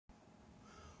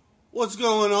What's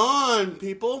going on,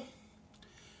 people?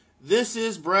 This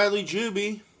is Bradley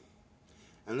Juby,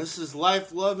 and this is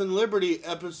Life, Love, and Liberty,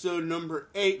 episode number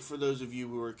 8, for those of you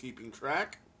who are keeping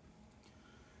track.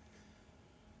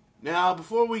 Now,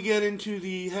 before we get into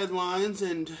the headlines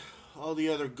and all the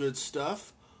other good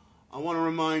stuff, I want to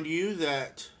remind you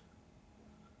that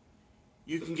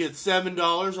you can get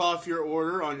 $7 off your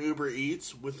order on Uber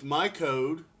Eats with my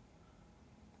code,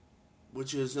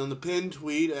 which is on the pinned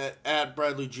tweet at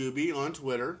Bradley Juby on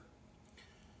Twitter.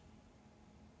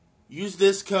 Use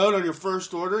this code on your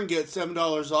first order and get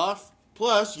 $7 off.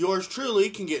 Plus, yours truly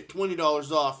can get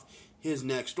 $20 off his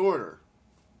next order.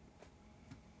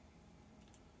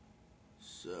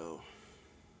 So,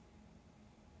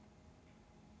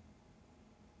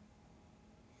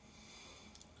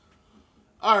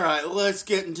 alright, let's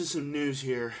get into some news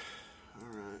here.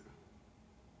 Alright.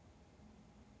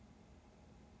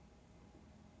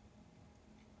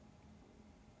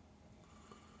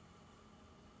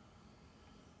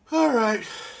 Alright.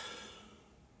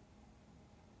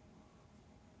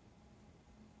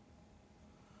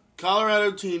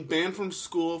 Colorado teen banned from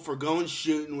school for going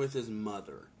shooting with his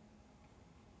mother.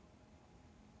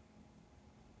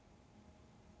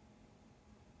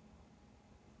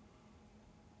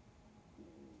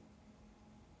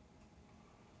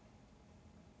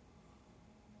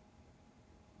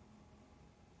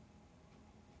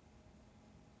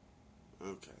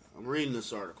 Okay, I'm reading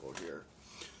this article here.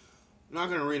 I'm not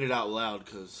going to read it out loud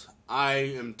because I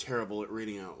am terrible at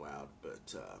reading out loud,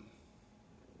 but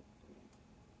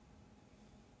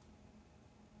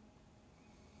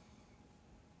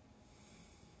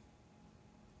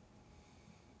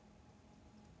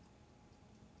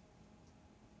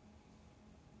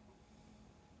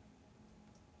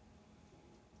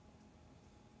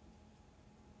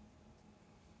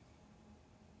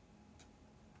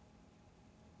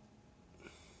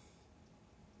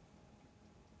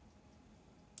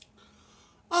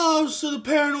oh, so the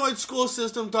paranoid school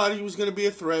system thought he was going to be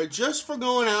a threat just for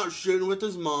going out shooting with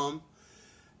his mom,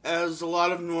 as a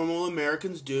lot of normal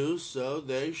Americans do, so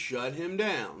they shut him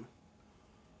down.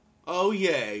 Oh,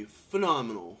 yay.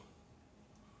 Phenomenal.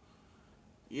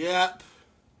 Yep.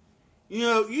 You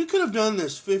know, you could have done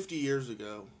this 50 years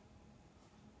ago.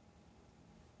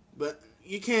 But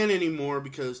you can't anymore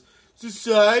because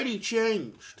society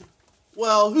changed.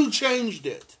 Well, who changed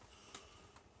it?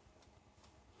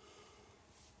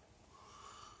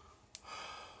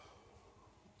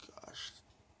 Gosh.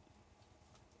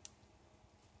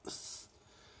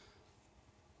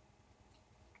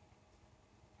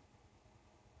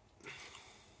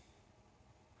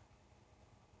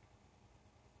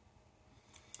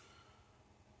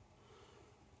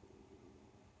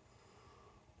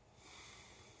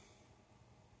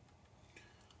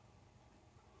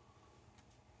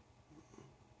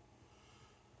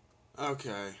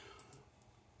 Okay.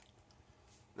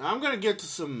 Now I'm going to get to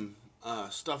some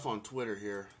stuff on Twitter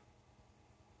here.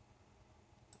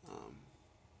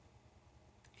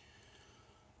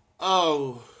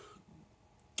 Oh,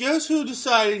 guess who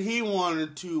decided he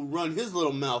wanted to run his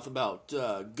little mouth about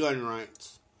gun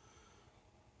rights?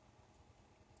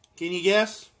 Can you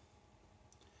guess?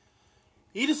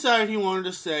 He decided he wanted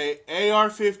to say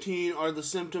AR-15 are the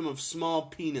symptom of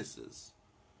small penises.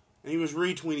 And he was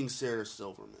retweeting Sarah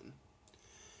Silverman.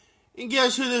 And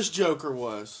guess who this joker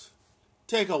was?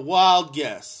 Take a wild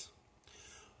guess.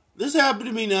 This happened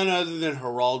to be none other than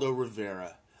Geraldo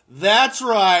Rivera. That's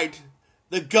right,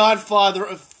 the godfather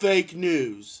of fake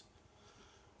news.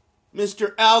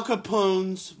 Mr. Al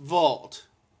Capone's vault.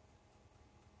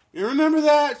 You remember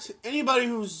that? Anybody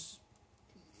who's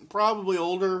probably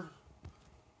older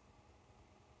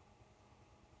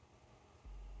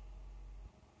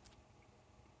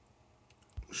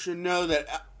should know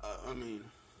that,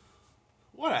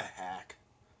 what a hack.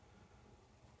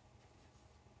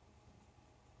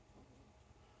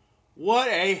 What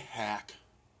a hack.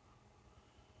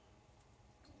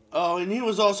 Oh, and he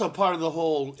was also part of the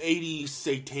whole 80s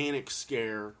satanic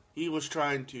scare. He was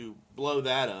trying to blow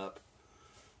that up.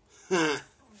 Oh,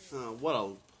 what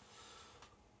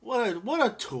a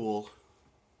tool.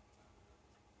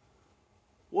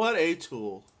 What a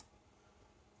tool.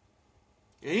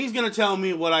 And he's going to tell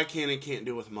me what I can and can't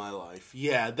do with my life.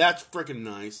 Yeah, that's freaking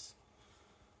nice.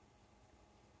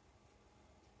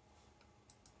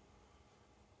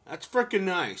 That's freaking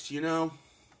nice, you know?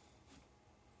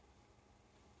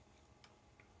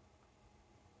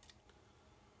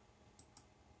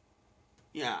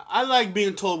 Yeah, I like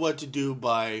being told what to do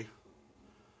by,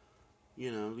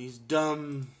 these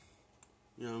dumb,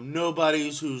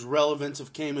 nobodies whose relevance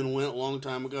have came and went a long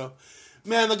time ago.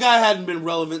 Man, the guy hadn't been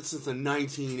relevant since the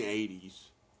 1980s.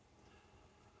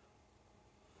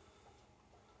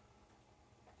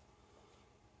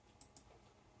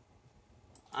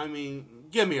 I mean,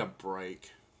 give me a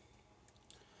break.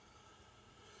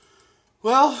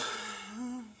 Well,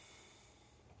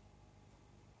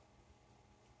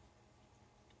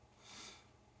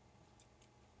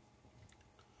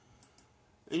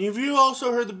 and have you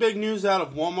also heard the big news out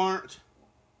of Walmart?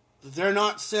 That they're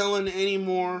not selling any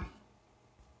more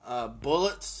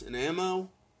bullets and ammo?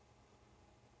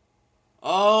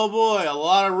 Oh boy, a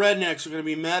lot of rednecks are going to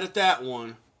be mad at that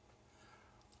one.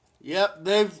 Yep,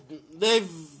 they've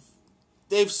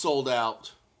sold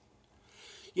out.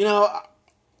 You know,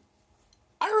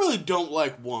 I really don't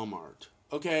like Walmart.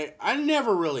 Okay, I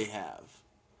never really have.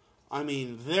 I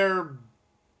mean, their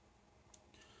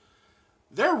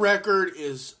record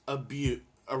is a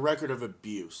record of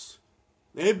abuse.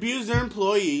 They abuse their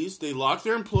employees. They lock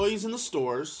their employees in the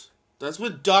stores. That's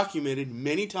been documented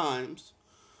many times.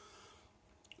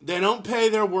 They don't pay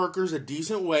their workers a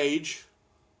decent wage.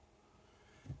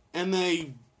 And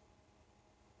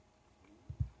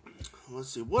let's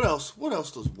see, what else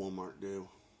does Walmart do?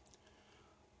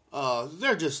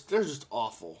 They're just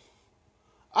awful.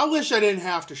 I wish I didn't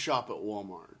have to shop at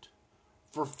Walmart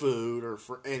for food or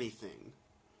for anything.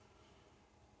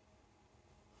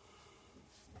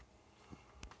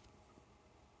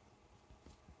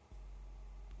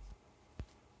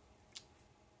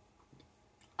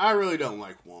 I really don't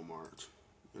like Walmart,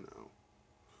 you know.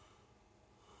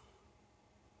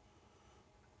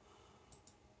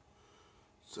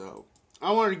 So,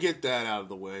 I wanted to get that out of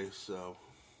the way, so.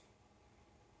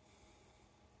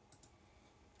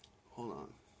 Hold on.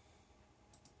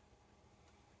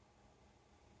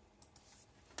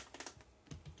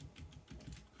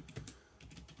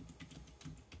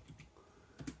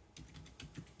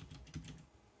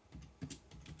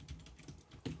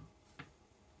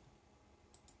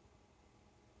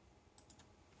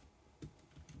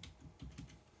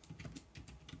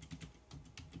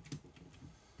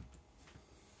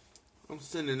 I'm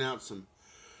sending out some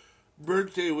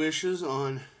birthday wishes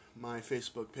on my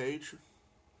Facebook page.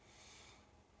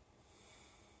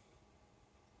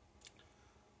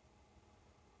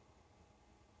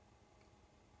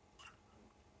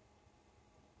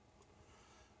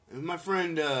 And my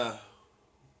friend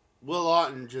Will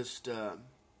Otten just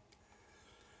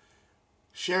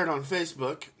shared on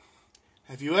Facebook,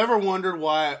 have you ever wondered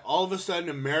why all of a sudden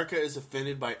America is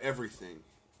offended by everything?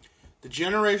 The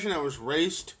generation that was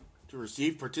raised to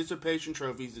receive participation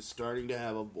trophies is starting to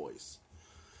have a voice.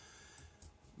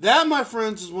 That, my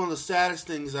friends, is one of the saddest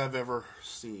things I've ever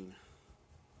seen.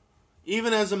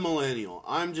 Even as a millennial,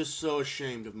 I'm just so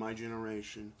ashamed of my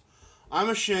generation. I'm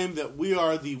ashamed that we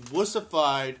are the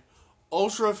wussified,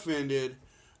 ultra-offended,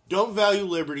 don't value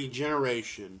liberty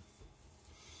generation.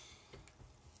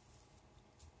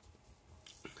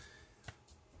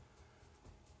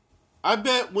 I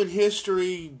bet when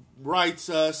history writes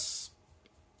us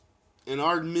and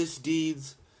our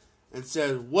misdeeds and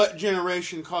says what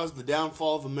generation caused the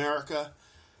downfall of America,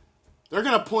 they're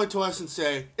going to point to us and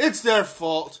say, it's their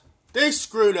fault. They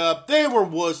screwed up. They were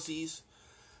wussies.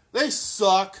 They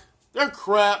suck. They're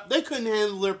crap. They couldn't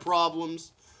handle their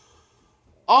problems.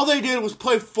 All they did was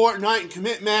play Fortnite and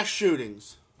commit mass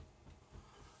shootings.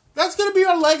 That's going to be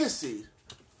our legacy.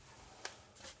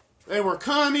 They were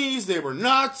commies. They were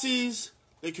Nazis.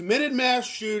 They committed mass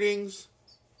shootings.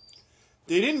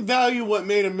 They didn't value what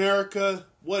made America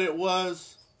what it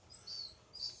was.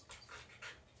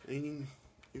 And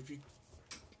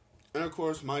of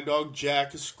course, my dog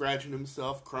Jack is scratching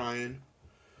himself, crying.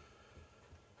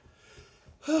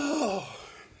 Oh,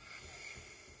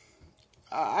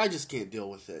 I just can't deal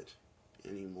with it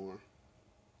anymore.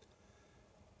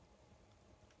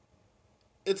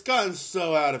 It's gotten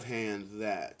so out of hand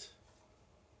that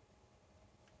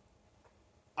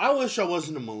I wish I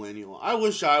wasn't a millennial. I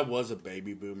wish I was a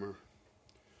baby boomer.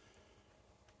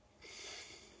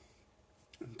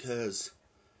 Because,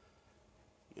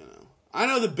 I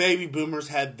know the baby boomers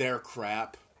had their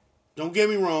crap. Don't get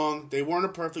me wrong, they weren't a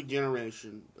perfect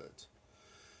generation, but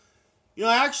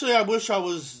actually I wish I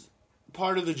was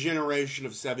part of the generation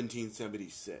of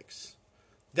 1776.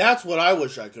 That's what I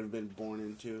wish I could have been born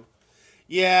into.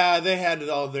 Yeah, they had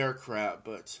all their crap,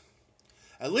 but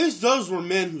at least those were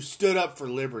men who stood up for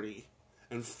liberty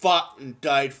and fought and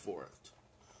died for it.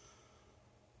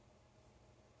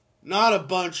 Not a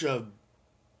bunch of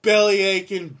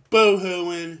belly-aching,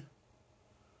 boo-hooing,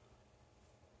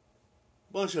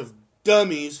 bunch of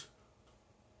dummies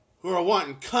who are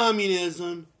wanting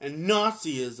communism and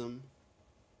Nazism.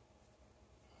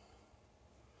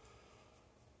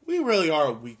 We really are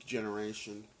a weak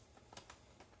generation.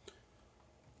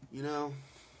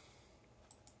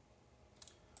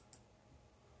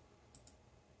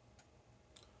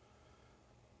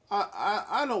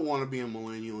 I don't want to be a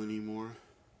millennial anymore.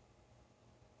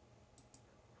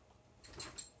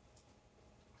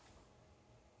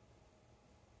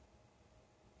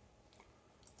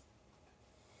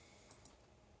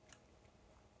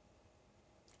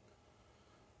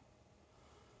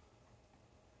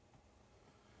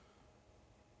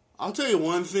 I'll tell you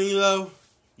one thing, though.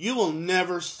 You will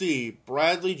never see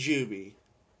Bradley Juby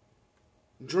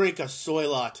drink a soy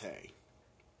latte.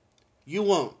 You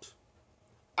won't.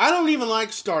 I don't even like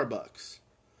Starbucks.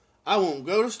 I won't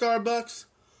go to Starbucks.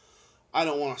 I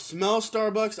don't want to smell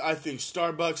Starbucks. I think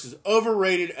Starbucks is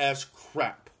overrated as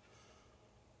crap.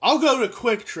 I'll go to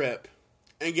Quick Trip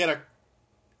and get a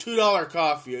 $2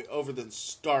 coffee over than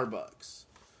Starbucks.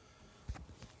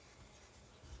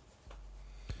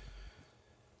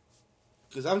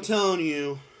 Because I'm telling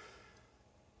you,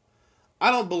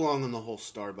 I don't belong in the whole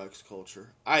Starbucks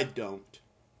culture. I don't.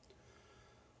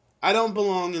 I don't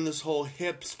belong in this whole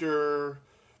hipster,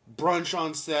 brunch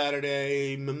on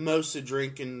Saturday, mimosa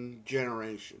drinking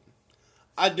generation.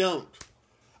 I don't.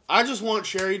 I just want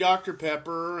cherry Dr.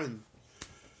 Pepper and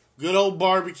good old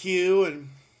barbecue and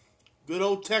good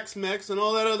old Tex-Mex and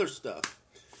all that other stuff.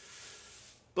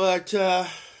 But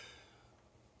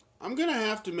I'm going to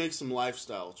have to make some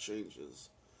lifestyle changes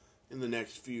in the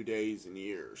next few days and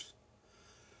years.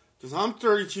 Because I'm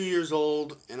 32 years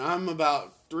old and I'm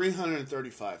about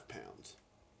 335 pounds.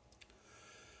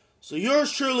 So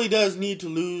yours truly does need to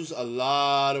lose a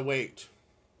lot of weight.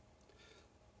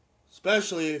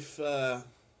 Especially if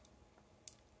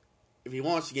he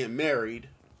wants to get married.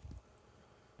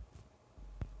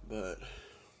 But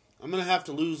I'm going to have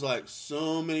to lose like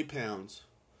so many pounds.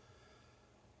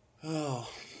 Oh,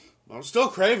 I'm still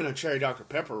craving a cherry Dr.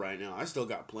 Pepper right now. I still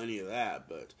got plenty of that.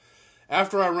 But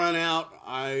after I run out,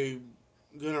 I'm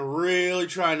going to really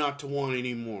try not to want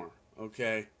any more.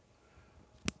 Okay?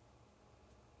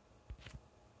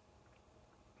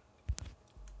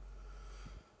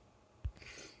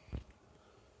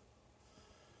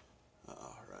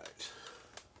 All right.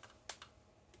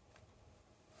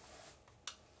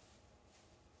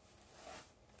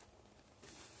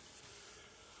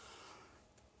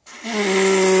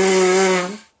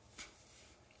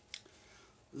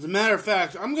 As a matter of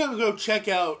fact, I'm going to go check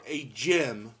out a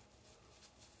gym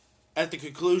at the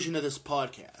conclusion of this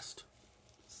podcast.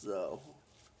 So.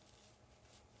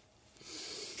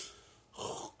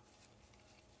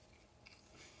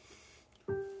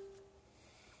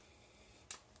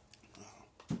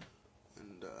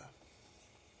 And,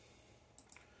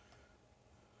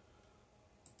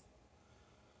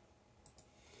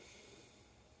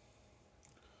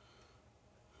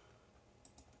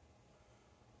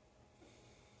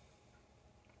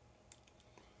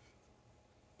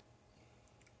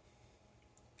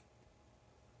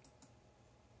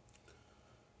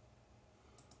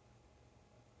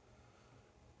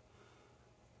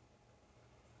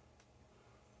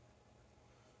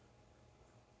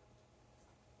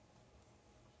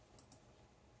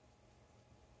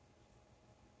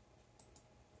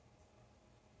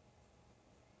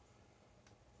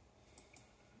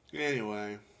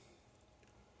 anyway.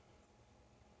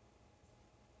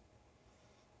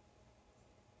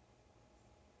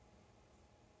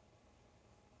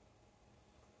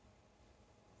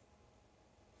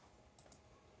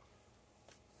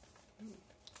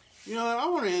 You know, I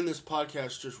want to end this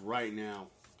podcast just right now.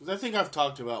 Because I think I've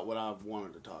talked about what I've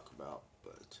wanted to talk about.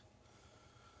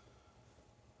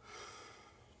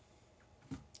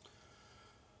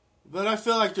 But I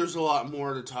feel like there's a lot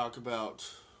more to talk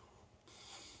about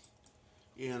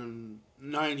in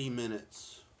 90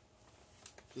 minutes.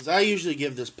 Because I usually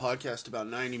give this podcast about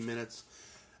 90 minutes.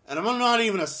 And I'm not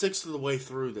even a sixth of the way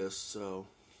through this, so.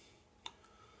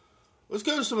 Let's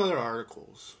go to some other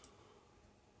articles.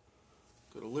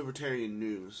 Go to Libertarian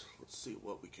News. Let's see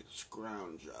what we can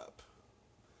scrounge up.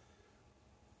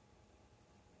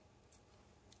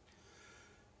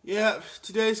 Yeah,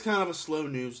 today's kind of a slow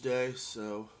news day,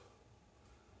 so.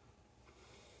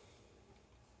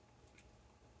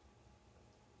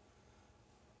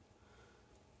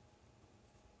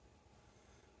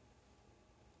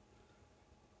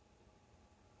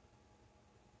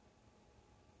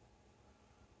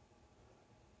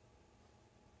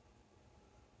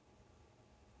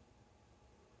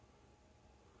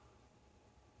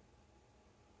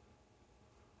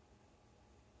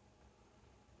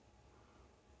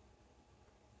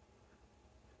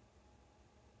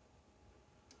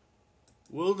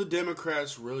 Will the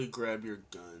Democrats really grab your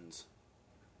guns?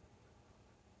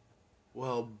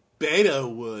 Well,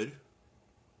 Beto would.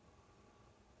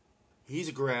 He's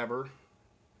a grabber.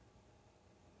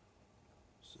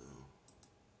 So.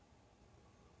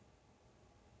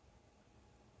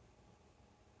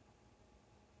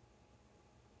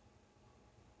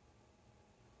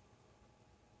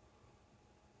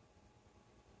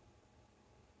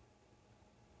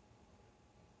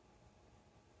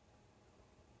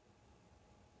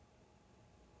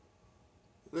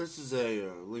 This is a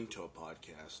link to a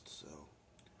podcast, so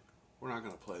we're not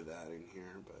going to play that in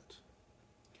here, but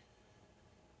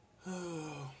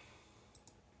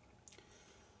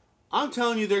I'm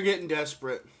telling you, they're getting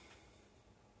desperate.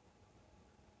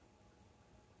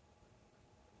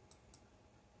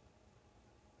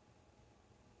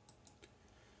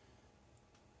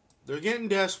 They're getting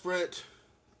desperate.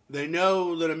 They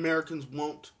know that Americans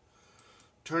won't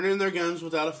turn in their guns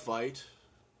without a fight.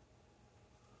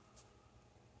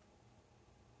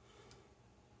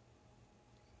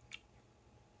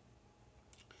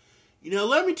 You know,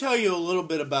 let me tell you a little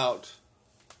bit about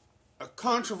a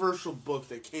controversial book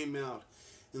that came out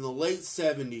in the late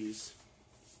 70s.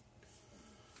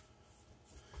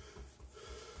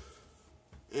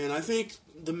 And I think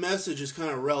the message is kind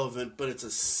of relevant, but it's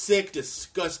a sick,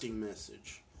 disgusting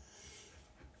message.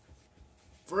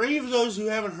 For any of those who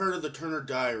haven't heard of the Turner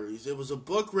Diaries, it was a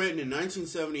book written in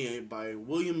 1978 by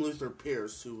William Luther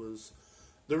Pierce, who was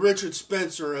the Richard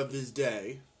Spencer of his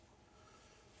day.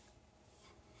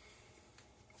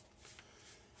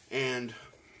 And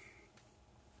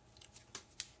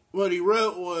what he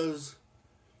wrote was,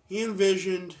 he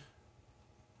envisioned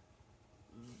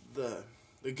the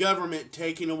government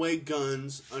taking away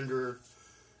guns under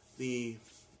the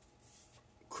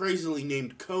crazily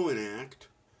named Cohen Act.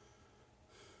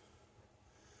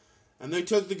 And they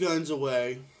took the guns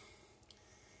away.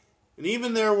 And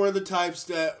even there were the types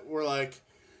that were like,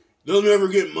 they'll never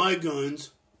get my guns.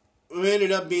 We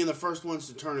ended up being the first ones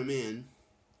to turn them in.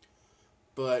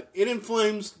 But it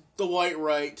inflames the white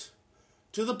right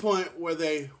to the point where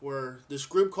they were this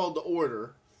group called the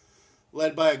Order,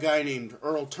 led by a guy named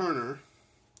Earl Turner.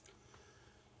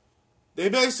 They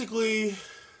basically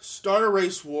start a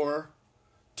race war,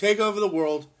 take over the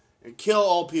world, and kill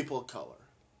all people of color.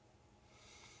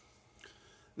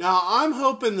 Now, I'm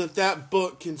hoping that that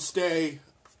book can stay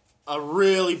a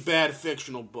really bad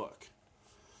fictional book.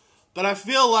 But I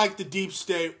feel like the deep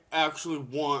state actually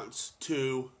wants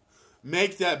to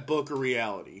make that book a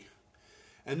reality.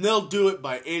 And they'll do it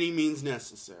by any means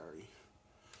necessary.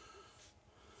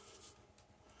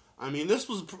 I mean, this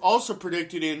was also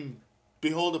predicted in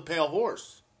Behold a Pale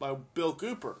Horse by Bill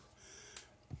Cooper.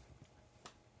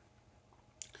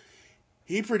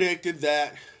 He predicted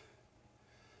that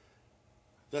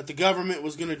the government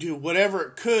was going to do whatever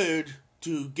it could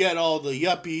to get all the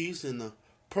yuppies and the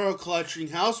pearl-clutching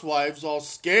housewives all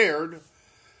scared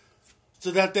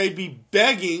so that they'd be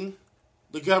begging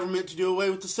the government to do away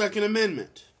with the Second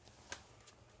Amendment.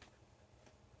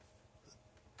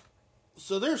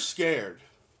 So they're scared.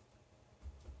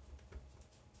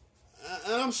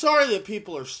 And I'm sorry that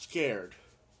people are scared.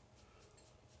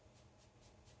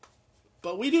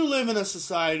 But we do live in a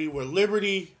society where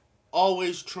liberty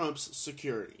always trumps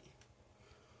security.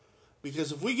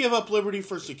 Because if we give up liberty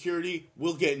for security,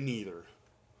 we'll get neither.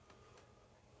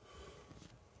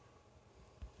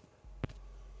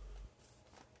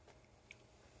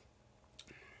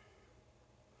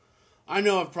 I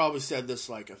know I've probably said this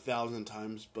like 1,000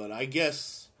 times, but I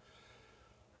guess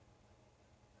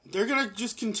they're going to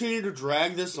just continue to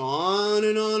drag this on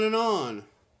and on and on.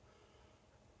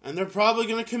 And they're probably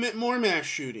going to commit more mass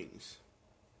shootings.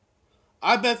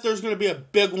 I bet there's going to be a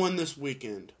big one this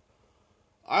weekend.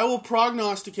 I will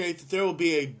prognosticate that there will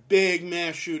be a big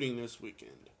mass shooting this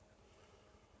weekend.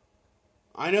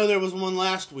 I know there was one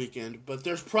last weekend, but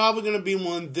there's probably going to be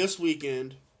one this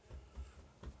weekend.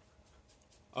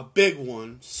 A big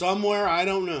one. Somewhere, I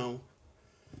don't know.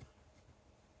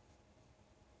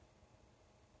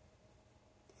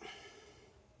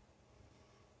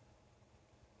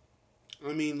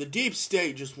 I mean, the deep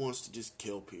state just wants to just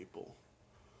kill people.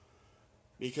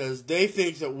 Because they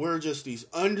think that we're just these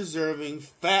undeserving,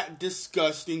 fat,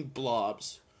 disgusting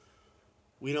blobs.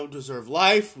 We don't deserve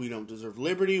life. We don't deserve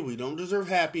liberty. We don't deserve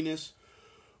happiness.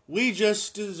 We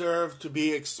just deserve to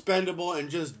be expendable and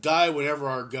just die whenever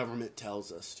our government tells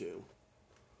us to.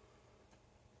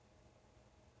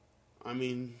 I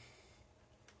mean,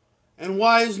 and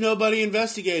why is nobody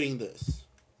investigating this?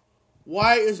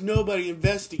 Why is nobody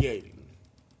investigating?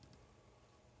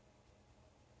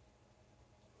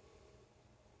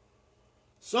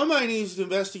 Somebody needs to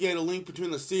investigate a link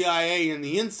between the CIA and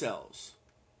the incels.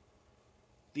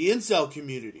 The incel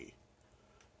community.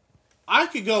 I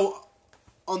could go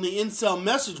on the incel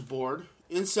message board,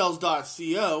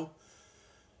 incels.co,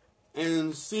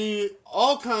 and see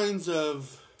all kinds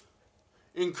of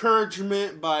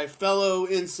encouragement by fellow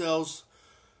incels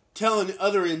telling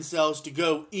other incels to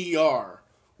go ER,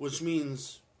 which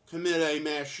means commit a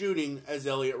mass shooting as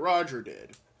Elliot Rodger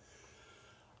did.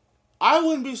 I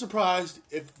wouldn't be surprised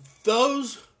if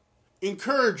those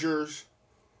encouragers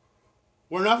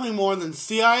were nothing more than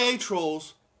CIA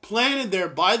trolls planted there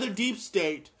by the deep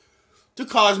state to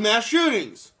cause mass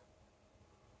shootings.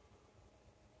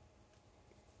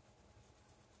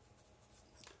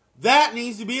 That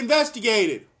needs to be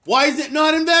investigated. Why is it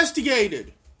not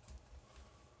investigated?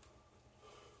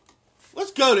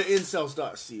 Let's go to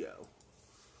incels.co.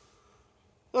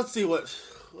 Let's see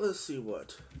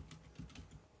what.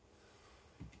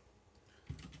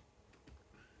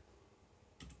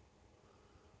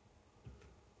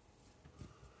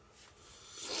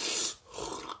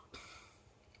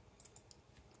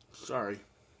 Sorry.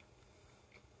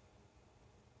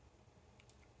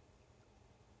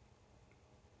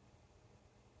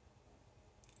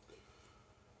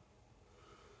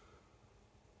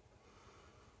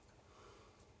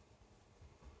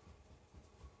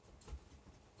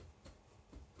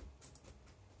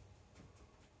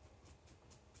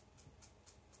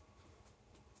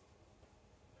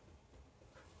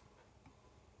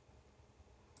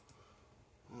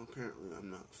 Well, apparently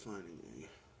I'm not finding any.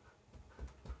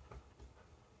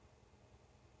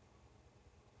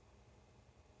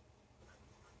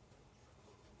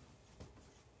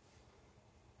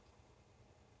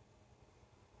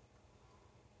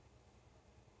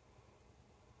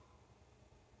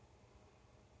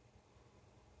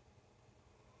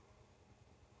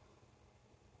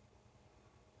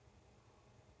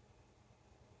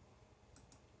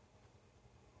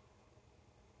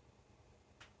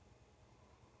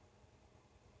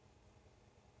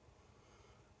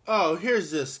 Oh,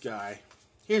 here's this guy.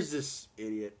 Here's this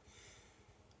idiot.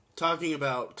 Talking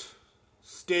about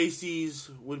Stacy's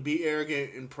would be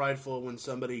arrogant and prideful when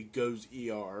somebody goes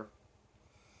ER.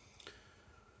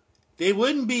 They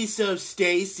wouldn't be so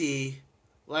Stacy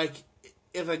like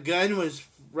if a gun was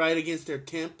right against their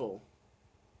temple.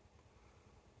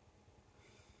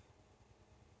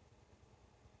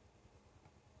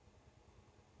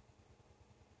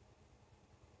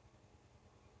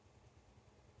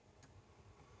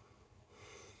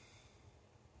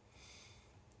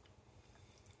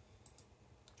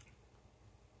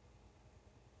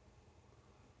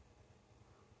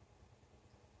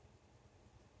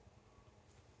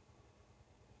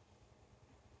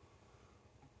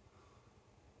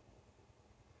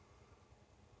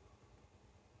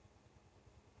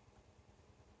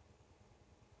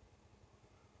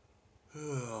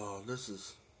 Oh, this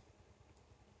is...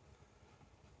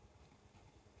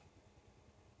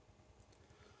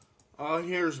 Oh,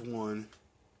 here's one.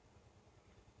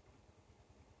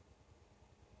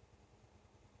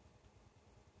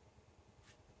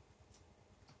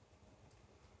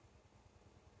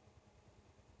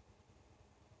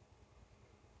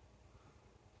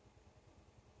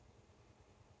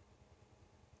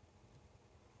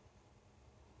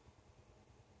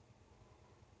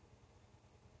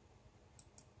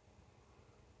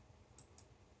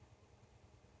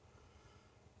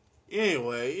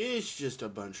 Anyway, it's just a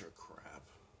bunch of crap.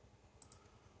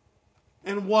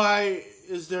 And why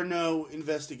is there no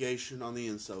investigation on the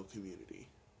incel community?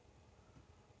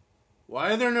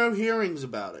 Why are there no hearings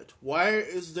about it? Why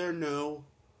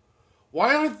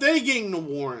aren't they getting the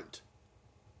warrant?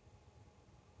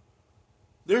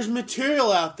 There's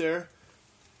material out there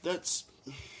that's...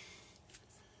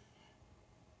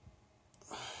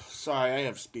 Sorry, I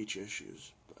have speech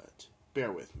issues, but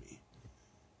bear with me.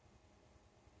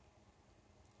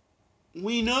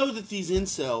 We know that these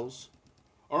incels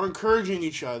are encouraging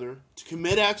each other to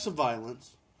commit acts of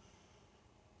violence.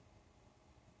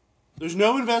 There's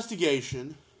no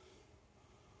investigation.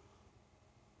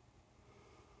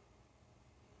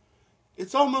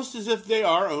 It's almost as if they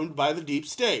are owned by the deep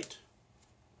state.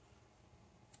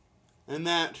 And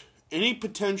that any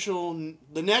potential,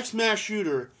 the next mass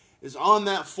shooter is on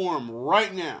that forum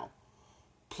right now,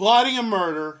 plotting a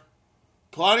murder,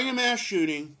 plotting a mass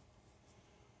shooting,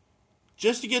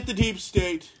 just to get the deep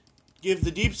state, give the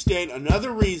deep state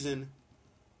another reason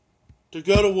to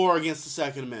go to war against the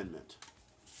Second Amendment.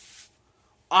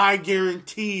 I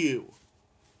guarantee you.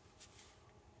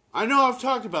 I know I've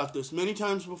talked about this many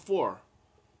times before,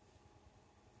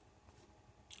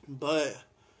 but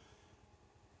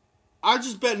I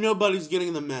just bet nobody's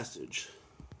getting the message.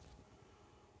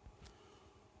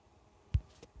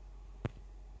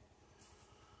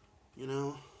 You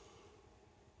know?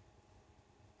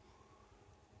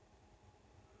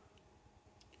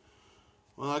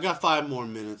 Well, I got 5 more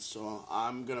minutes, so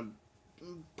I'm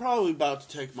probably about to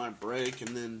take my break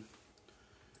and then...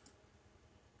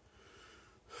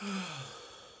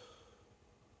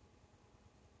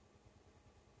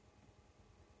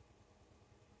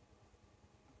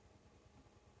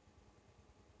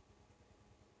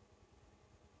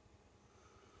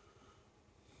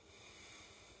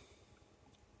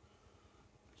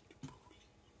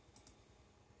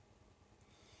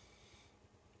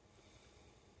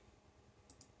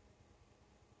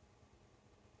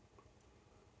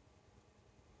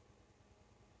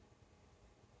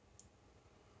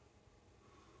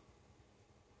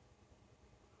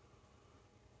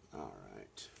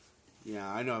 Yeah,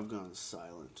 I know I've gone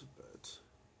silent, but...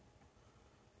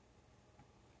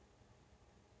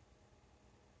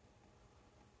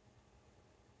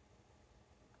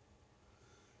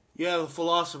 Yeah, the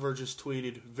philosopher just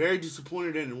tweeted, very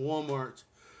disappointed in Walmart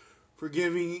for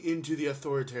giving in to the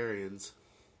authoritarians.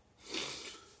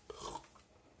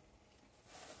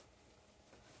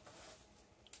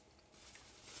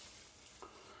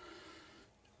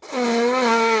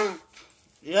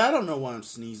 Yeah, I don't know why I'm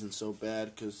sneezing so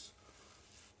bad, because...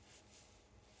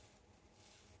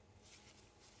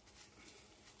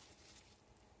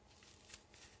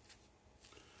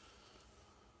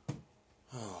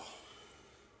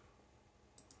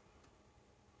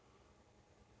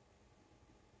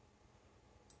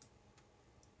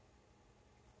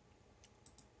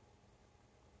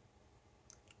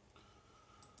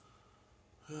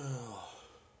 Oh.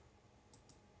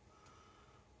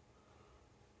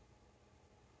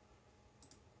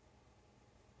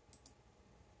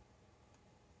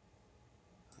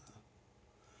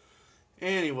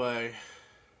 Anyway...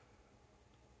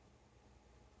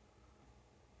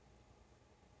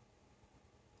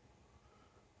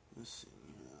 Let's see.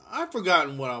 I've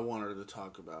forgotten what I wanted to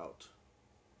talk about.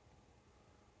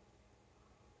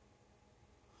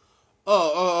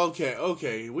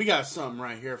 Okay. We got something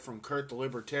right here from Kurt the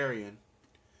Libertarian.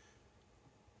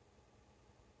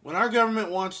 When our government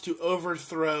wants to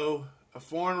overthrow a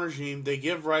foreign regime, they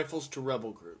give rifles to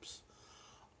rebel groups.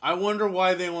 I wonder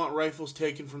why they want rifles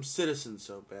taken from citizens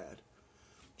so bad.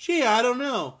 Gee, I don't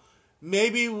know.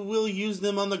 Maybe we'll use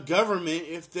them on the government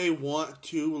if they want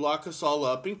to lock us all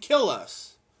up and kill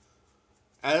us.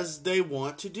 As they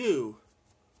want to do.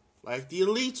 Like the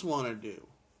elites want to do.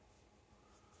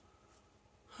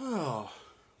 Oh.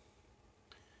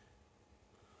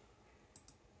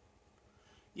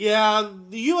 Yeah,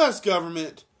 the U.S.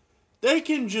 government, they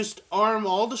can just arm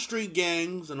all the street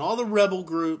gangs and all the rebel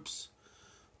groups,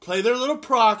 play their little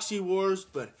proxy wars,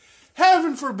 but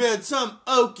heaven forbid some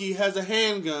Okie has a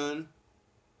handgun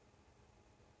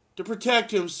to protect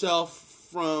himself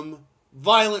from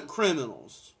violent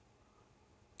criminals.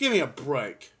 Give me a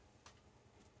break.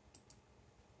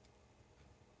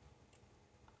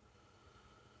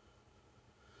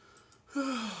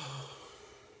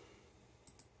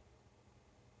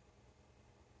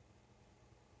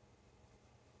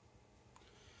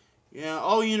 Yeah,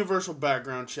 all universal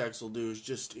background checks will do is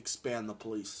just expand the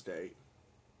police state.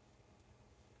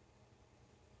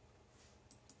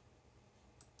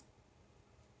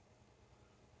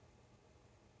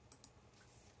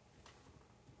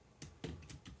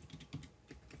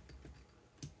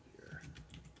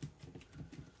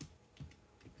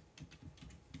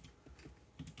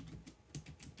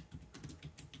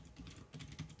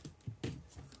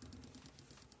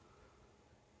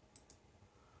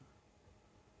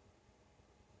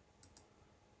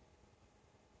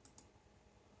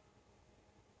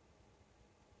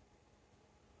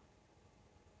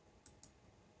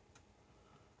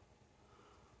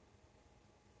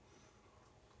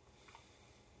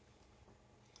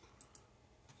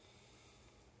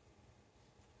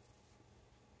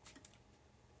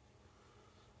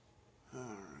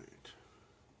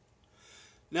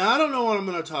 Now, I don't know what I'm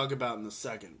going to talk about in the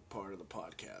second part of the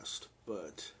podcast,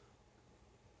 but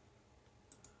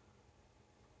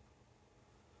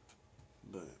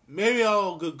maybe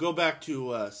I'll go back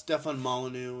to Stefan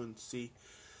Molyneux and see.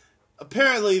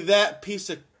 Apparently, that piece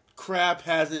of crap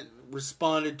hasn't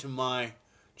responded to my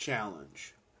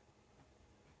challenge.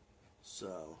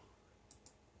 So...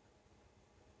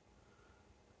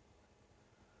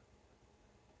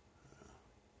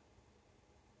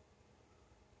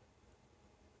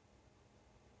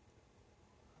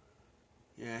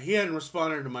 yeah, he hadn't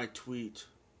responded to my tweet.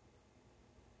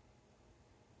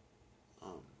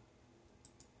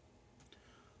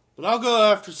 But I'll go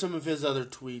after some of his other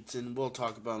tweets and we'll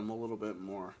talk about them a little bit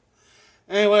more.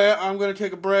 Anyway, I'm going to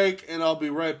take a break and I'll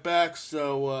be right back.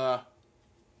 So,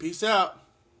 peace out.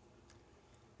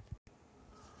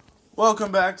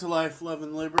 Welcome back to Life, Love,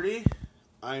 and Liberty.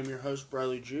 I am your host,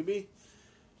 Bradley Juby.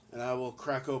 And I will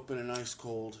crack open an ice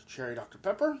cold cherry Dr.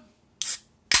 Pepper.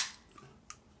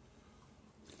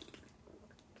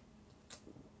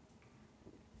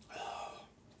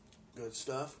 Good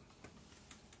stuff.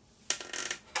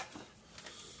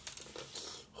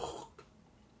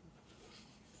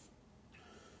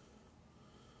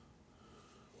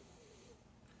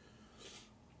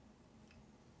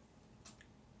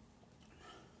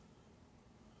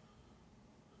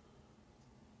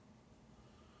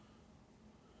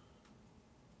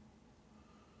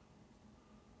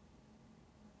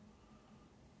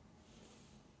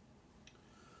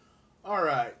 All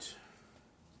right.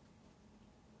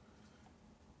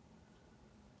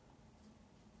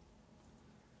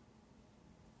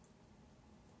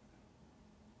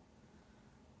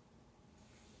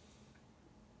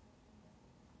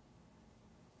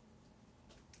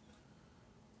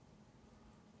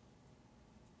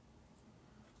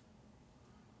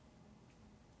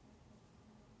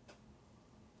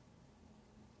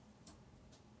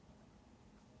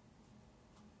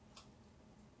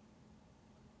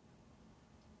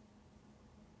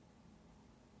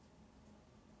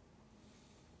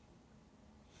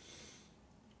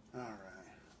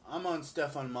 on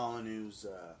Stefan Molyneux's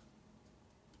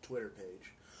Twitter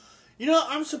page. You know,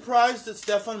 I'm surprised that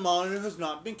Stefan Molyneux has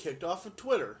not been kicked off of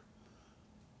Twitter.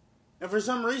 And for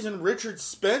some reason, Richard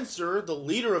Spencer, the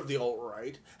leader of the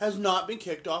alt-right, has not been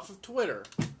kicked off of Twitter.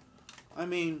 I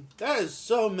mean, that is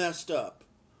so messed up.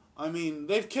 I mean,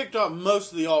 they've kicked off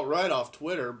most of the alt-right off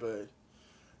Twitter, but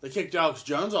they kicked Alex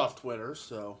Jones off Twitter,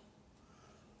 so...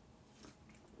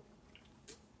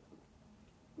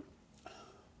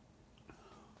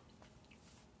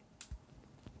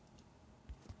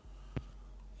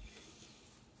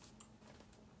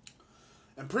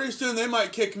 And pretty soon they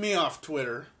might kick me off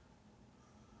Twitter.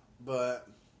 But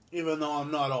even though I'm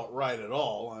not alt-right at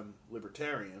all, I'm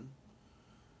libertarian.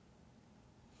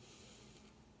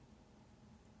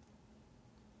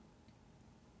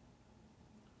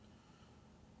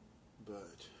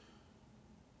 But...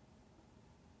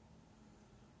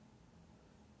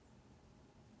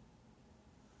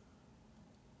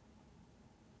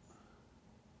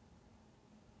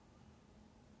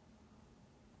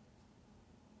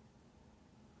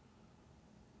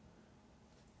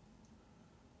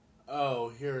 Oh,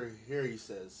 here he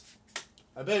says.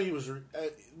 I bet he was... okay,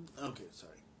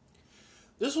 sorry.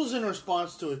 This was in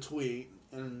response to a tweet,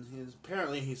 and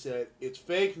apparently he said, "It's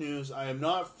fake news. I am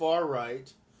not far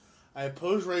right. I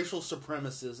oppose racial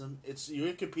supremacism. It's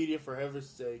Wikipedia, for heaven's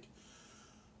sake.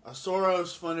 A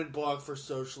Soros-funded blog for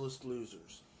socialist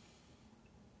losers."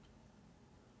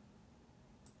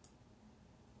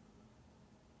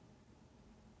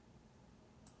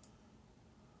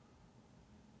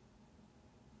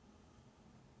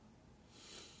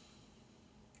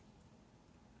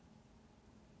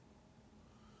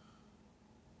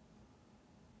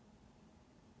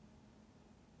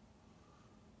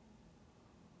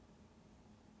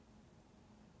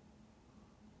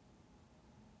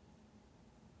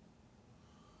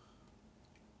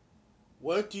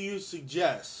 What do you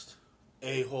suggest,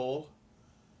 a-hole?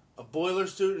 A boiler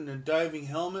suit and a diving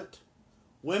helmet?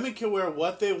 Women can wear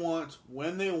what they want,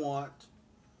 when they want,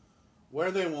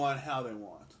 where they want, how they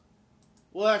want.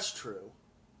 Well, that's true.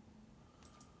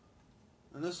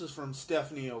 And this is from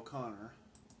Stephanie O'Connor,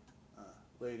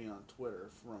 a lady on Twitter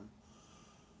from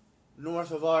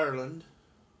north of Ireland.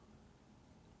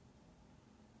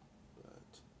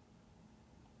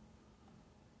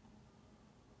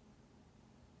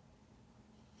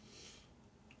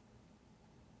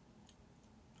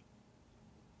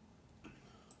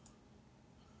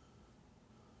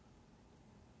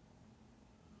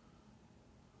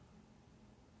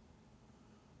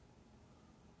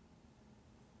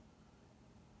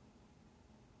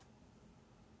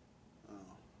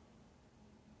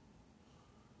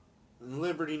 And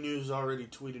Liberty News already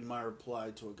tweeted my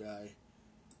reply to a guy.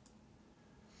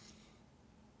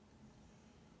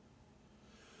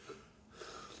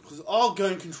 Because all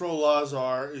gun control laws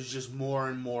are is just more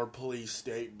and more police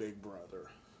state big brother.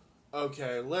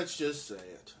 Okay, let's just say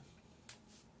it.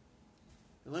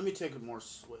 And let me take a more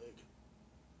swig.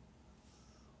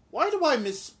 Why do I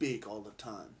misspeak all the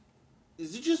time?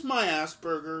 Is it just my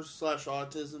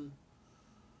Asperger's/autism?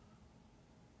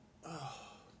 Oh.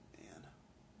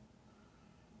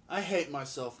 I hate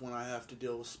myself when I have to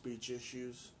deal with speech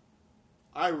issues.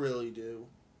 I really do.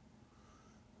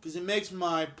 Because it makes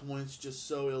my points just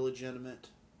so illegitimate.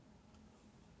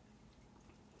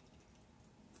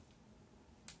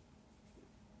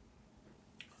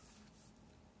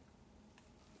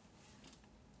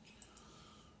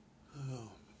 Oh.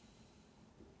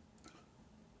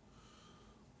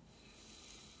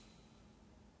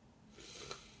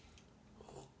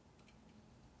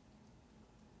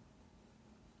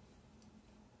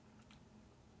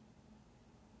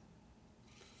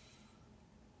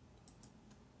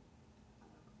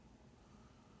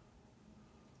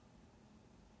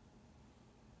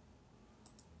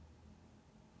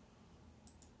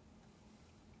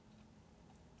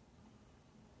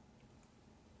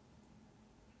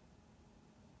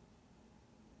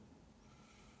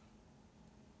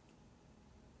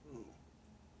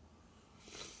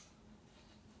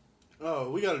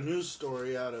 Oh, we got a news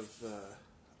story out of,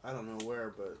 I don't know where,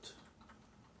 but...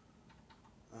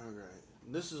 Alright.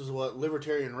 This is what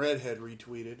Libertarian Redhead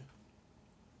retweeted.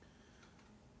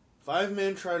 5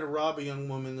 men tried to rob a young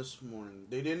woman this morning.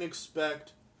 They didn't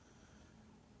expect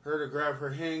her to grab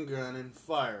her handgun and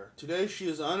fire. Today she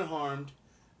is unharmed,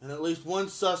 and at least one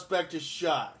suspect is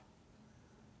shot.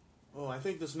 Oh, I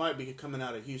think this might be coming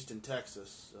out of Houston,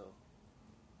 Texas, so...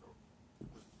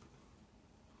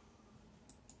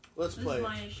 Let's play it.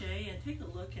 This is Maya Shea, and take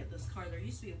a look at this car. There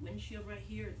used to be a windshield right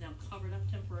here. It's now covered up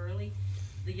temporarily.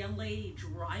 The young lady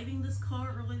driving this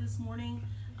car early this morning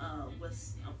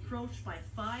was approached by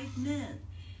 5 men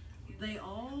They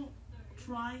all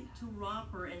tried to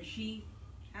rob her, and she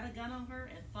had a gun on her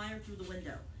and fired through the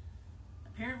window.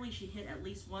 Apparently, she hit at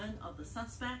least one of the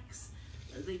suspects.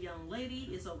 The young lady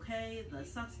is okay. The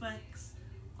suspects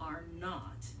are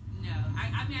not. No,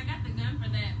 I mean, I got the gun for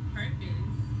that purpose,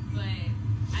 but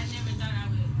I never thought I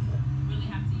would really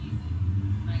have to use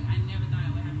it. Like, I never thought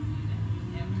I would have to use that,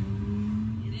 ever.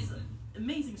 It is an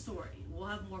amazing story. We'll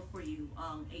have more for you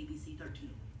on ABC 13.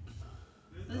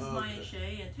 This is Maya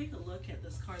Shea, and take a look at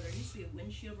this car. There used to be a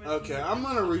windshield right Okay, here. I'm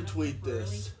going to retweet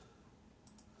this.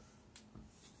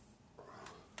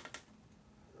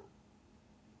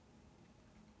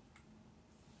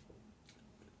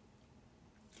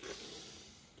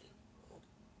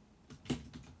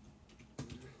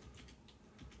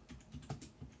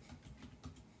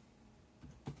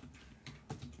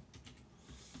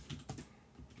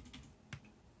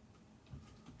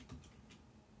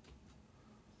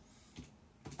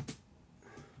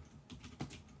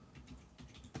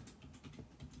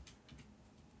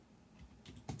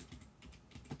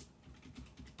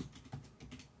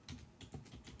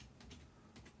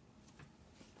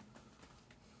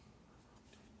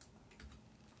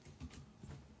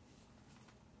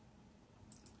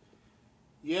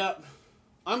 Yep.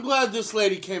 I'm glad this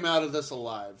lady came out of this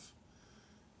alive.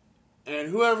 And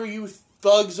whoever you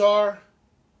thugs are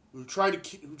who try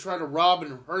to rob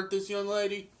and hurt this young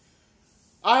lady,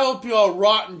 I hope you all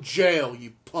rot in jail,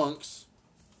 you punks.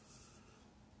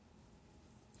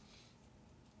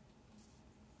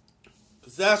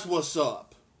 Because that's what's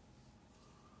up.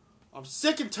 I'm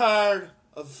sick and tired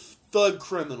of thug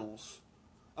criminals.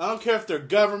 I don't care if they're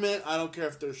government. I don't care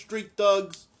if they're street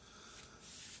thugs.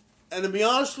 And to be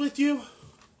honest with you,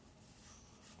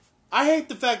 I hate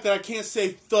the fact that I can't say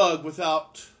thug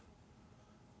without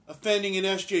offending an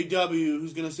SJW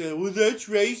who's going to say, well, that's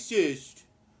racist.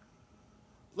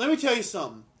 Let me tell you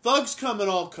something. Thugs come in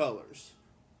all colors.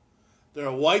 There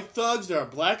are white thugs, there are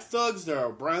black thugs, there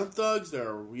are brown thugs, there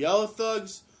are yellow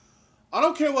thugs. I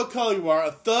don't care what color you are.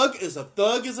 A thug is a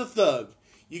thug is a thug.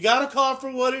 You got to call it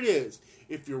for what it is.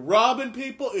 If you're robbing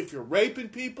people, if you're raping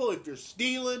people, if you're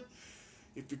stealing,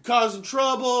 if you're causing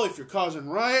trouble, if you're causing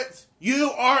riots,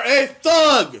 you are a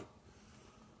thug.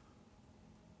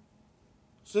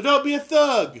 So don't be a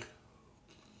thug.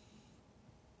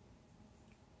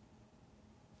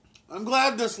 I'm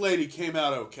glad this lady came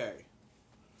out okay.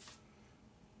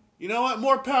 You know what?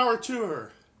 More power to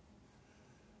her.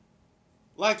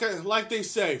 Like they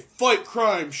say, fight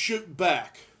crime, shoot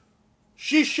back.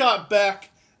 She shot back,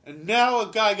 and now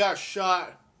a guy got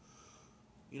shot.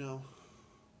 You know,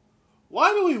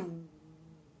 why do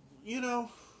we,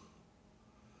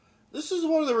 this is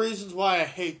one of the reasons why I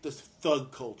hate this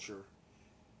thug culture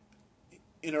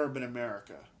in urban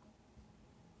America.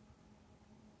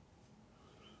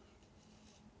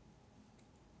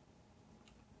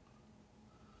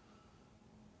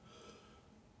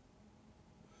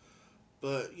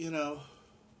 But,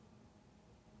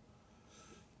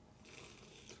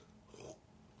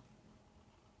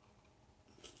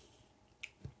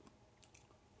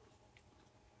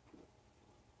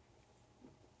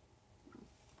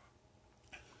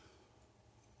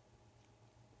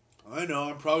 I know,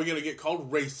 I'm probably going to get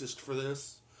called racist for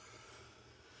this.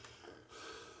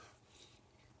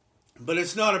 But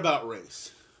it's not about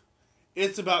race.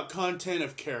 It's about content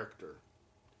of character.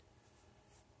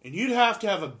 And you'd have to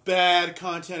have a bad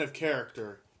content of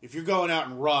character if you're going out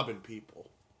and robbing people.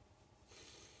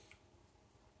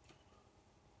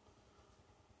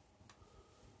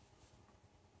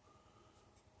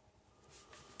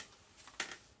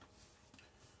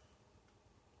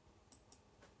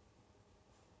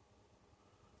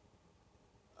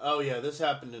 Oh yeah, this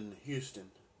happened in Houston.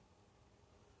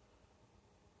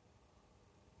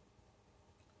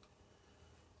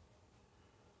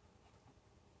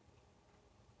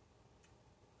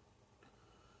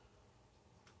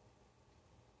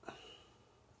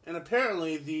 And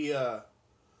apparently the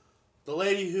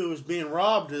lady who was being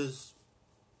robbed is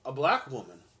a black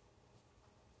woman.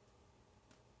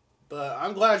 But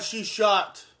I'm glad she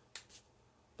shot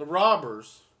the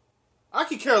robbers. I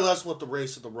could care less what the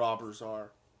race of the robbers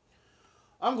are.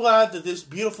 I'm glad that this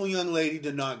beautiful young lady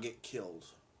did not get killed.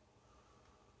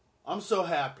 I'm so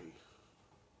happy.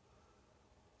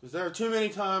 Because there are too many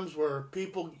times where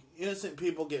innocent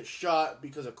people get shot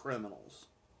because of criminals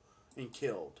and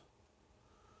killed.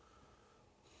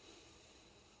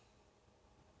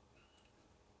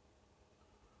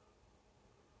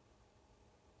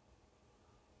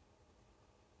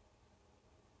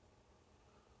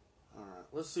 Alright,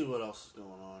 let's see what else is going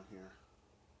on here.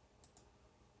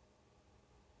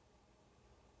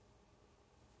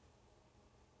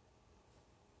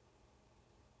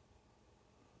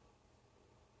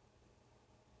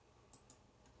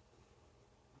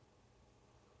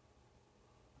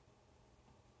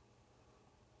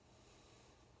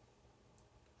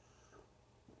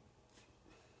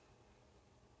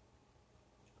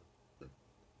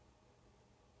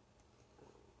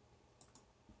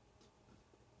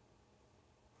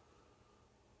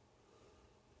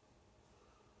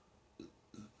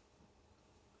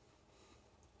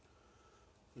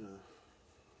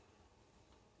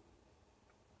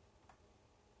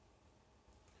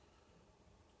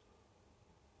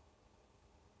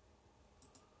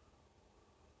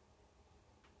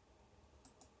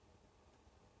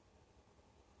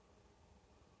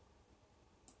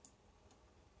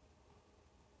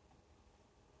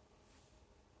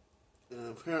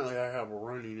 Apparently I have a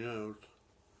runny nose.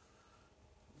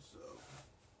 So.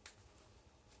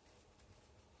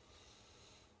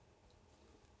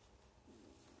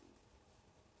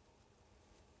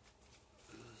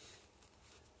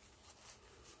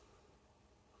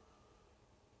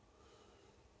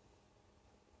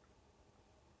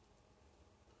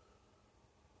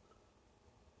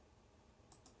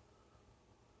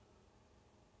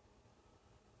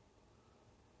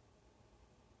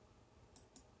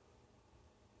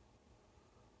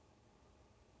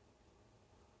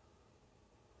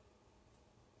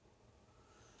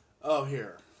 Oh,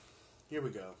 here we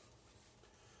go.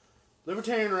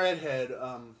 Libertarian Redhead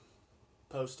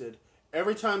posted,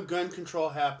 every time gun control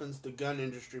happens, the gun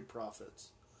industry profits.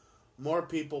 More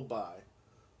people buy.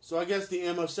 So I guess the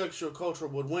homosexual culture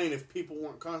would wane if people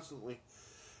weren't constantly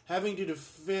having to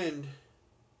defend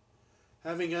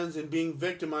having guns and being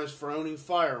victimized for owning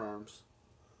firearms.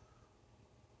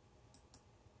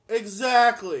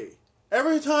 Exactly.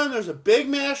 Every time there's a big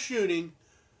mass shooting,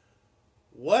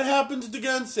 what happens to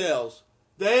gun sales?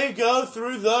 They go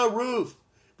through the roof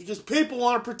because people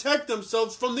want to protect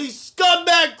themselves from these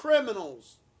scumbag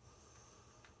criminals.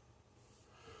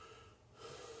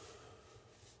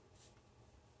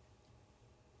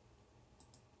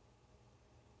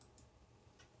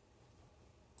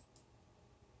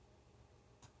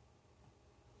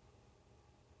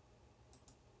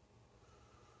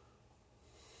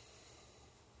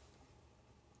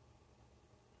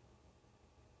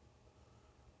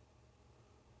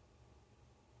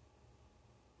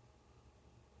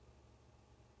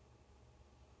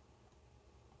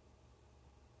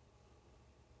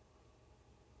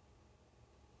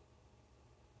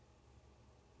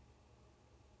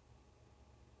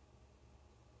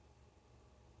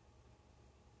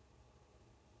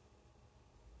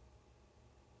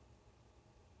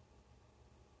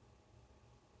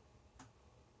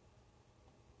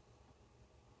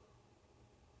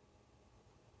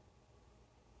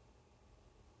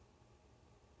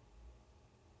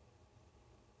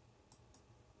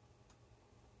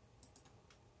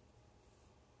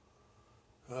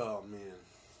 Oh, man.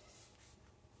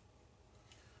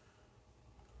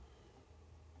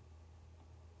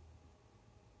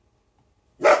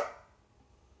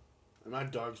 And my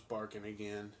dog's barking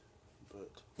again.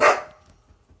 But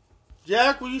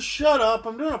Jack, will you shut up?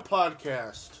 I'm doing a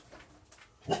podcast.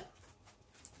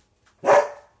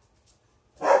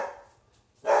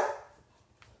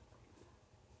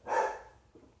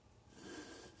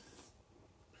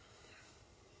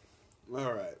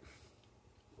 All right.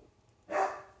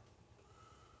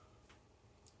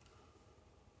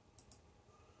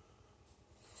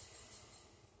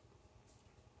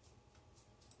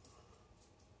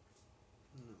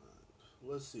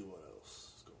 Let's see what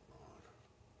else is going on.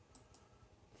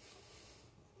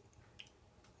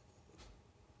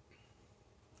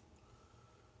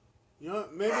 You know,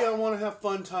 maybe I want to have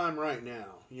fun time right now,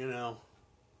 you know.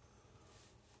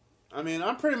 I mean,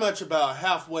 I'm pretty much about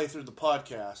halfway through the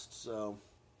podcast, so.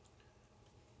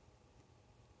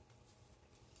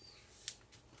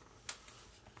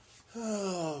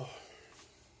 Oh.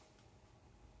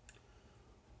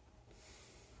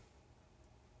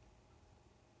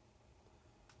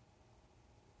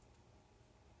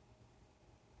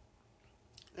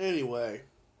 Anyway.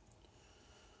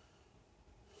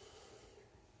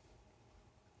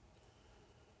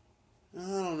 I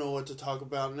don't know what to talk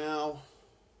about now.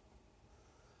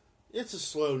 It's a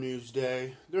slow news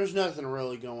day. There's nothing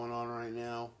really going on right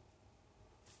now.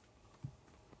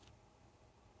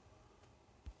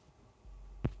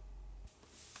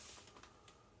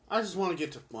 I just want to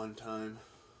get to fun time.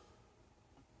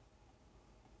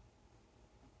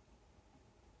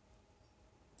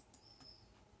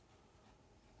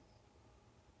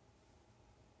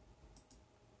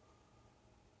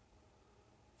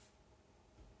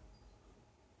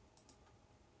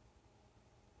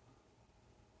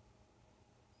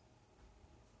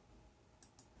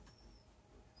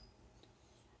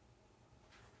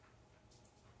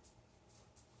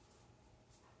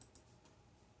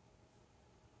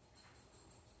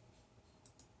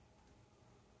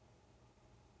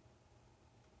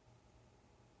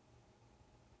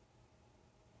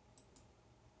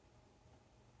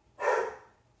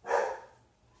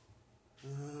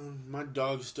 My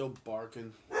dog's still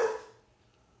barking.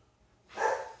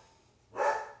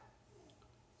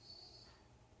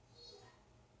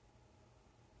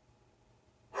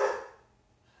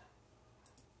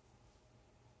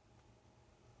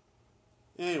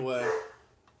 Anyway.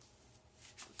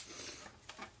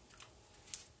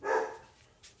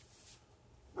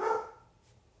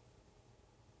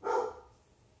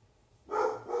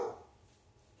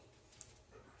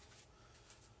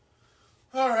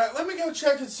 go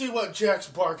check and see what Jack's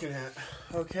barking at,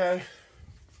 okay?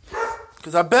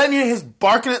 Because I bet you he's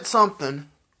barking at something.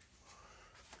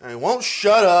 And he won't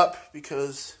shut up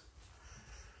because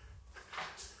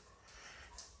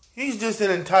he's just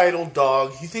an entitled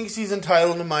dog. He thinks he's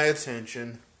entitled to my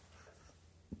attention.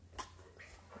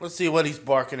 Let's see what he's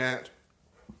barking at.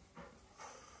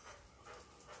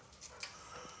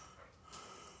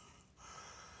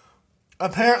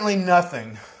 Apparently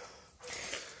nothing.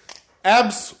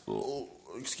 Absolutely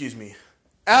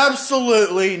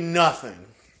nothing.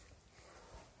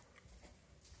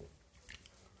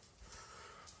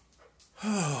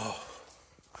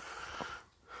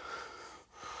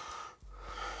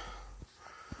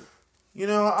 You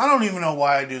know, I don't even know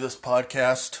why I do this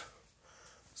podcast.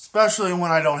 Especially when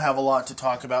I don't have a lot to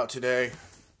talk about today.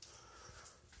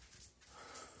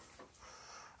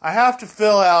 I have to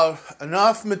fill out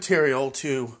enough material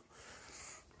to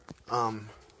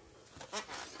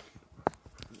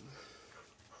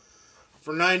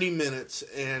for 90 minutes,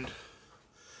 and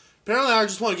apparently I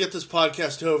just want to get this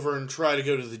podcast over and try to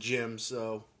go to the gym,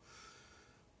 so.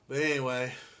 But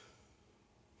anyway.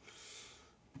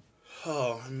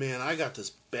 Oh, man, I got this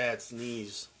bad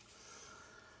sneeze.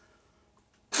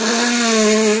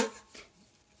 And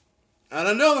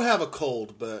I don't have a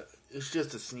cold, but it's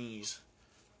just a sneeze.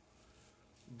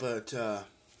 But, yeah,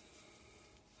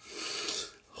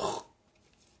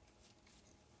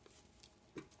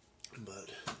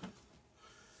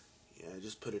 I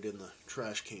just put it in the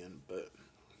trash can, but,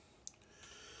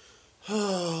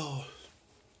 I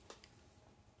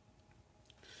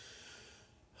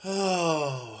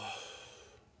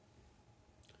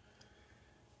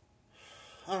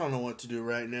don't know what to do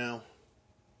right now.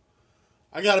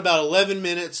 I got about 11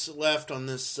 minutes left on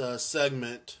this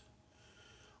segment.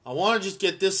 I want to just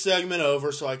get this segment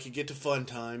over so I could get to fun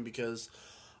time because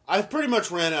I've pretty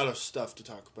much ran out of stuff to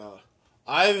talk about.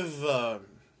 I've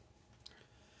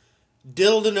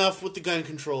diddled enough with the gun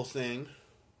control thing.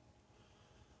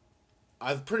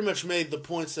 I've pretty much made the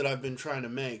points that I've been trying to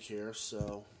make here,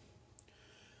 so.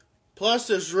 Plus,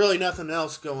 there's really nothing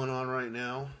else going on right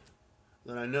now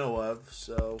that I know of,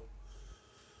 so.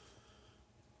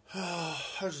 I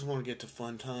just want to get to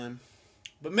fun time.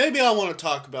 But maybe I want to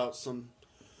talk about some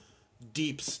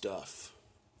deep stuff.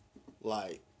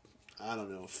 Like, I don't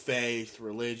know, faith,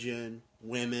 religion,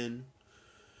 women.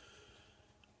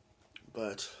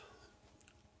 But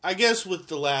I guess with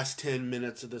the last 10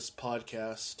 minutes of this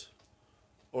podcast,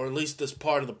 or at least this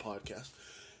part of the podcast,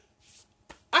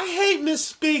 I hate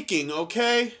misspeaking,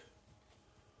 okay?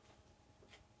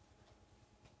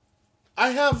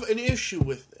 I have an issue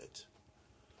with it.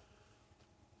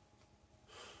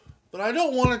 But I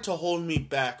don't want it to hold me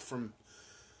back from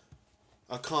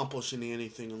accomplishing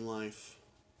anything in life.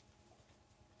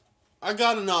 I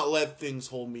gotta not let things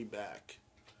hold me back.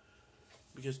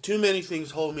 Because too many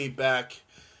things hold me back.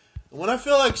 And when I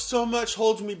feel like so much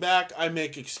holds me back, I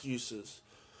make excuses.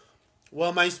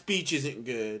 Well, my speech isn't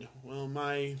good. Well,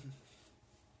 I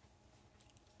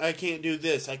can't do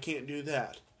this. I can't do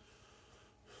that.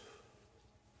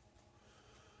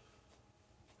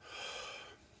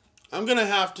 I'm going to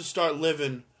have to start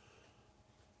living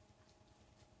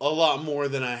a lot more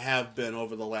than I have been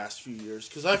over the last few years.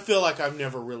 Because I feel like I've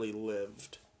never really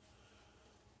lived.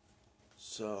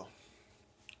 So.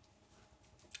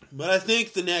 But I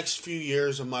think the next few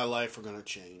years of my life are going to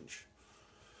change.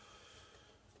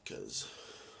 Because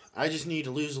I just need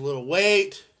to lose a little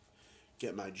weight.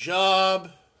 Get my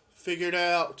job figured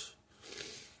out.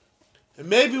 And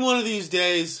maybe one of these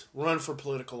days run for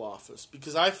political office.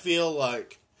 Because I feel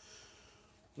like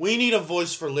we need a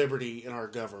voice for liberty in our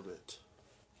government.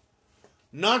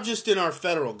 Not just in our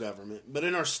federal government, but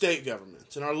in our state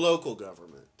governments, in our local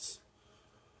governments.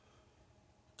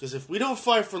 Because if we don't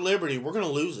fight for liberty, we're going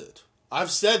to lose it.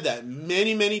 I've said that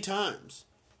many, many times.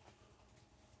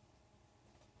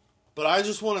 But I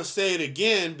just want to say it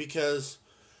again because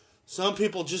some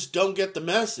people just don't get the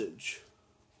message.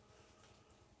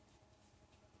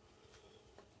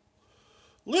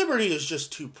 Liberty is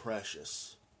just too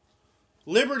precious.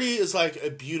 Liberty is like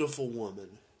a beautiful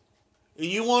woman. And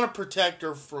you want to protect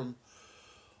her from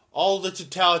all the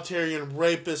totalitarian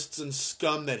rapists and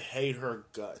scum that hate her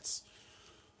guts.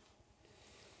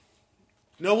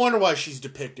 No wonder why she's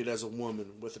depicted as a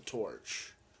woman with a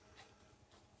torch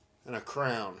and a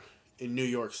crown in New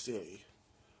York City.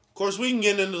 Of course, we can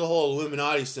get into the whole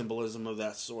Illuminati symbolism of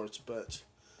that sort, but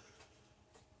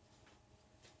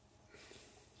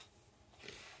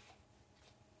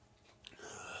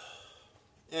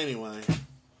anyway.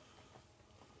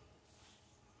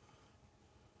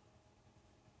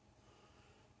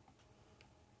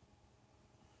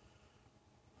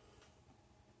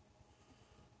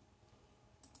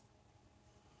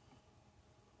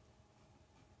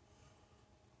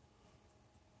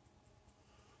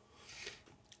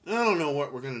 don't know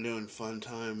what we're going to do in fun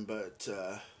time, but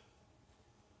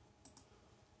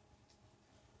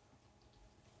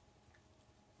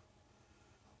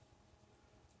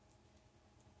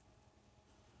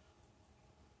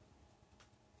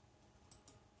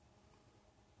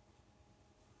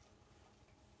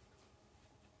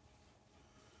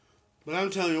I'm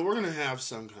telling you, we're going to have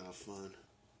some kind of fun.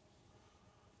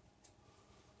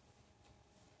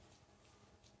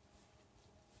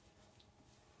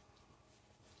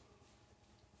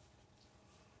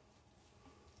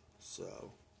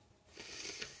 So,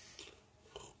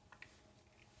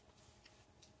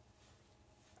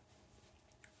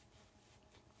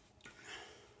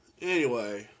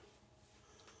 anyway,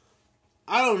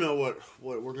 I don't know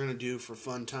what we're going to do for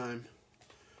fun time.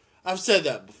 I've said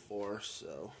that before,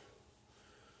 so.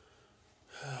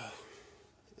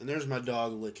 And there's my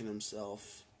dog licking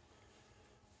himself.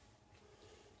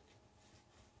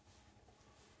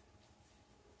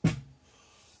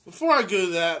 Before I go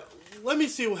to that, let me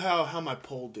see how my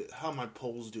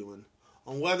poll's doing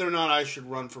on whether or not I should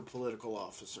run for political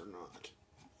office or not.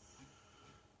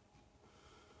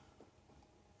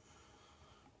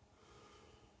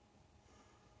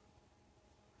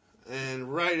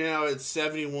 And right now it's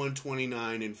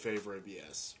 71-29 in favor of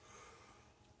yes.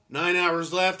 9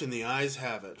 hours left and the ayes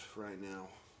have it right now.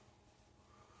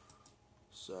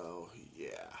 So, yeah.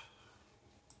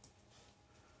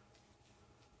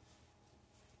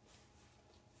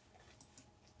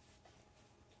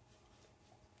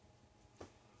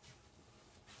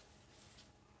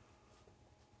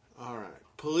 Alright.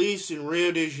 Police in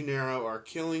Rio de Janeiro are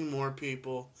killing more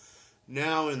people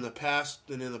now in the past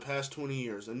than in the past 20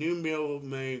 years. A new bill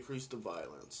may increase the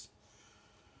violence.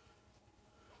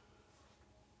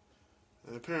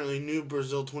 And apparently New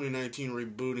Brazil 2019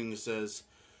 rebooting says,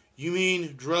 you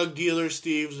mean drug dealers,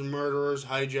 thieves, murderers,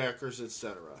 hijackers,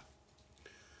 etc.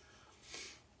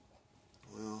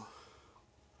 Well,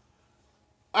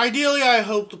 ideally I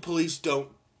hope the police don't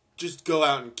just go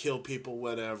out and kill people,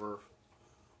 whatever,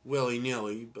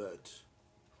 willy-nilly, but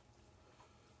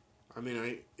I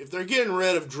mean, if they're getting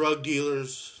rid of drug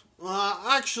dealers,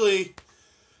 actually,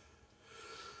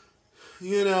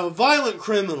 you know, violent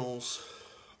criminals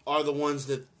are the ones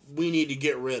that we need to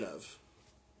get rid of.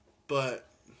 But,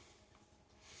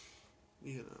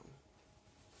 you know.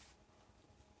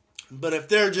 But if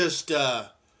they're just trying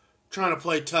to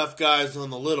play tough guys on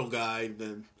the little guy,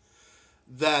 then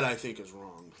that I think is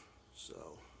wrong. So.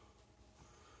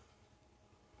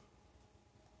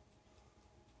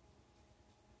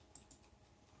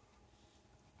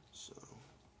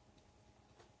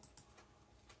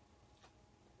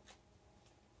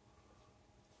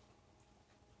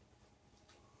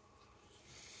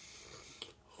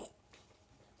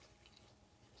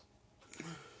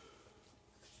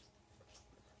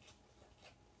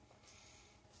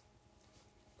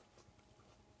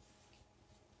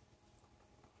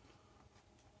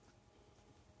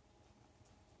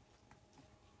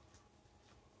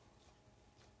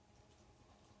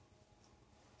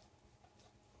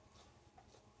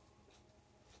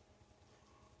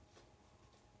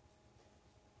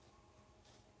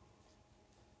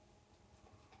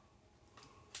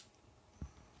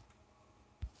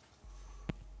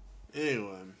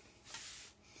 Anyway.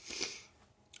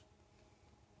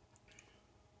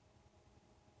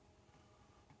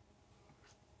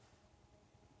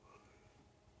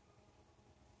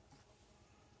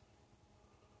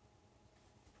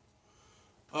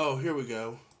 Oh, here we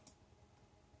go.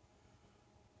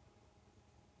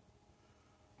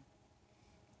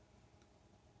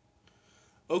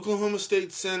 Oklahoma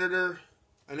State Senator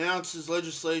announces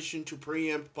legislation to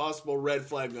preempt possible red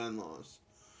flag gun laws.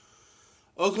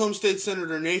 Oklahoma State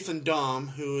Senator Nathan Dahm,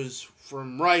 who is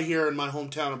from right here in my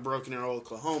hometown of Broken Arrow,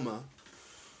 Oklahoma,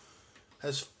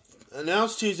 has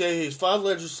announced Tuesday he's filed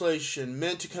legislation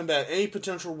meant to combat any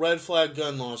potential red flag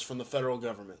gun laws from the federal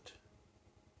government.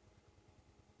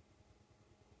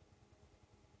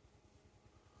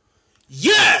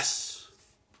 Yes!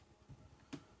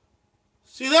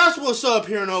 See, that's what's up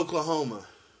here in Oklahoma.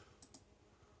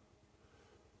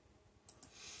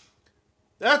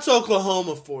 That's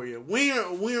Oklahoma for you.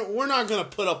 We're not going to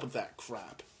put up with that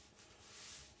crap.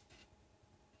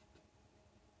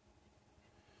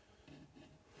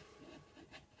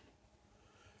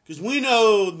 Because we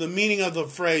know the meaning of the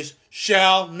phrase,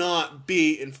 shall not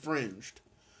be infringed.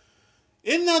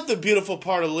 Isn't that the beautiful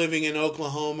part of living in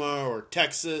Oklahoma or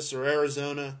Texas or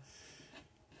Arizona?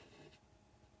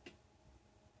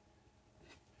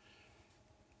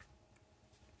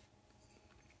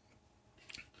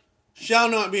 Shall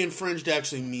not be infringed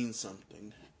actually means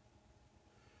something.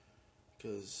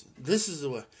 Because this is the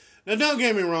way. Now, don't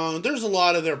get me wrong. There's a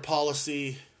lot of their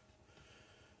policy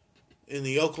in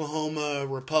the Oklahoma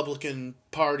Republican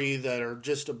Party that are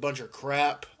just a bunch of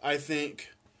crap, I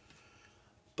think.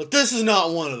 But this is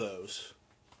not one of those.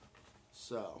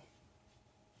 So,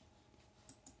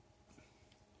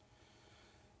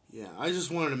 yeah, I just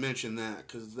wanted to mention that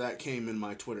because that came in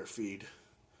my Twitter feed.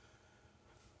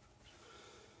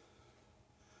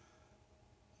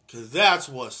 Because that's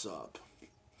what's up.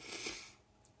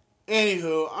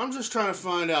 Anywho, I'm just trying to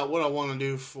find out what I want to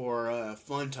do for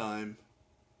fun time.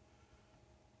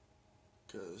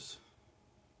 Because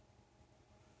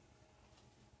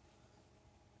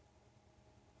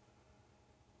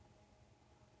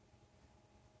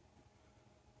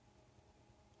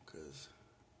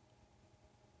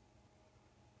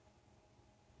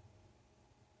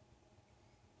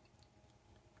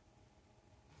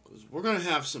we're going to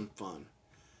have some fun.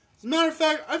 As a matter of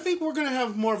fact, I think we're going to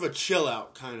have more of a chill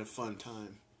out kind of fun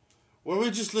time. Where we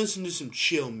just listen to some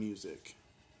chill music.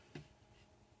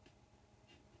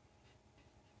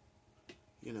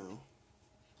 You know.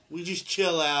 We just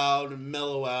chill out and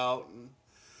mellow out and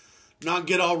not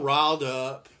get all riled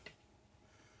up.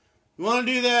 You want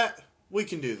to do that? We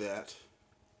can do that.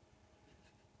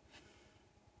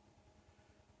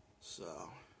 So.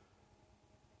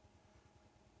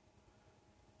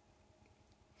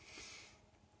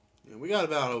 Yeah, we got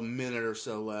about a minute or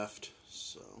so left,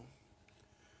 so.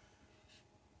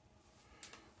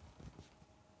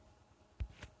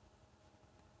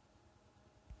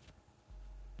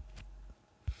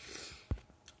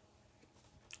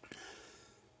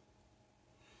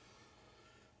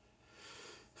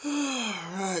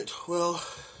 Alright, well,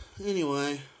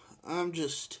 anyway, I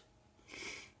just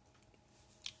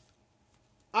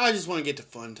want to get to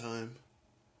fun time.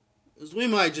 Because we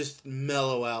might just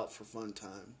mellow out for fun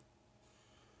time.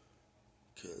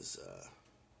 Because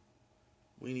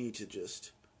we need to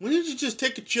just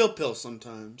take a chill pill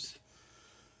sometimes.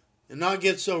 And not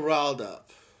get so riled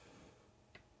up.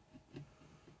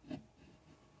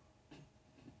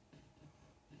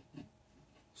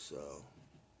 So,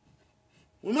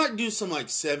 we might do some like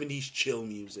 70s chill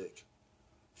music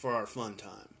for our fun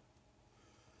time.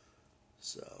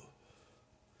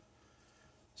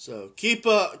 So keep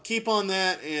on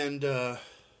that, and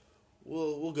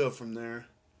we'll go from there.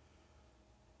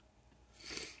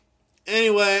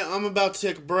 Anyway, I'm about to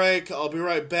take a break. I'll be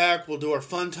right back. We'll do our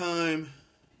fun time,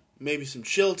 maybe some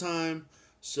chill time.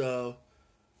 So,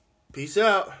 peace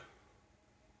out.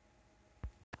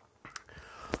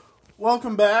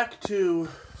 Welcome back to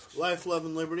Life, Love,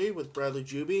 and Liberty with Bradley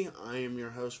Juby. I am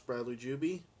your host, Bradley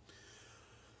Juby.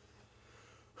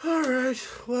 Alright,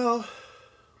 well,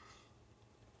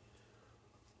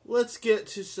 let's get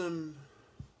to some,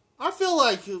 I feel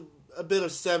like a bit of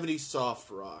 70s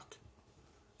soft rock.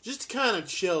 Just to kind of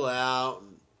chill out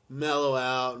and mellow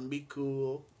out and be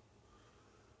cool.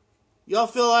 Y'all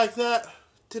feel like that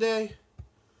today?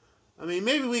 I mean,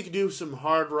 maybe we could do some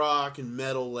hard rock and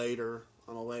metal later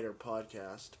on a later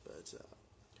podcast, but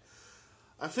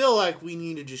I feel like we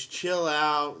need to just chill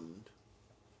out and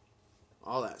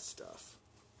all that stuff.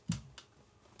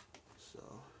 So,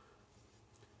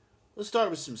 let's start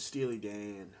with some Steely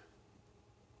Dan.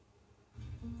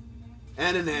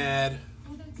 And an ad.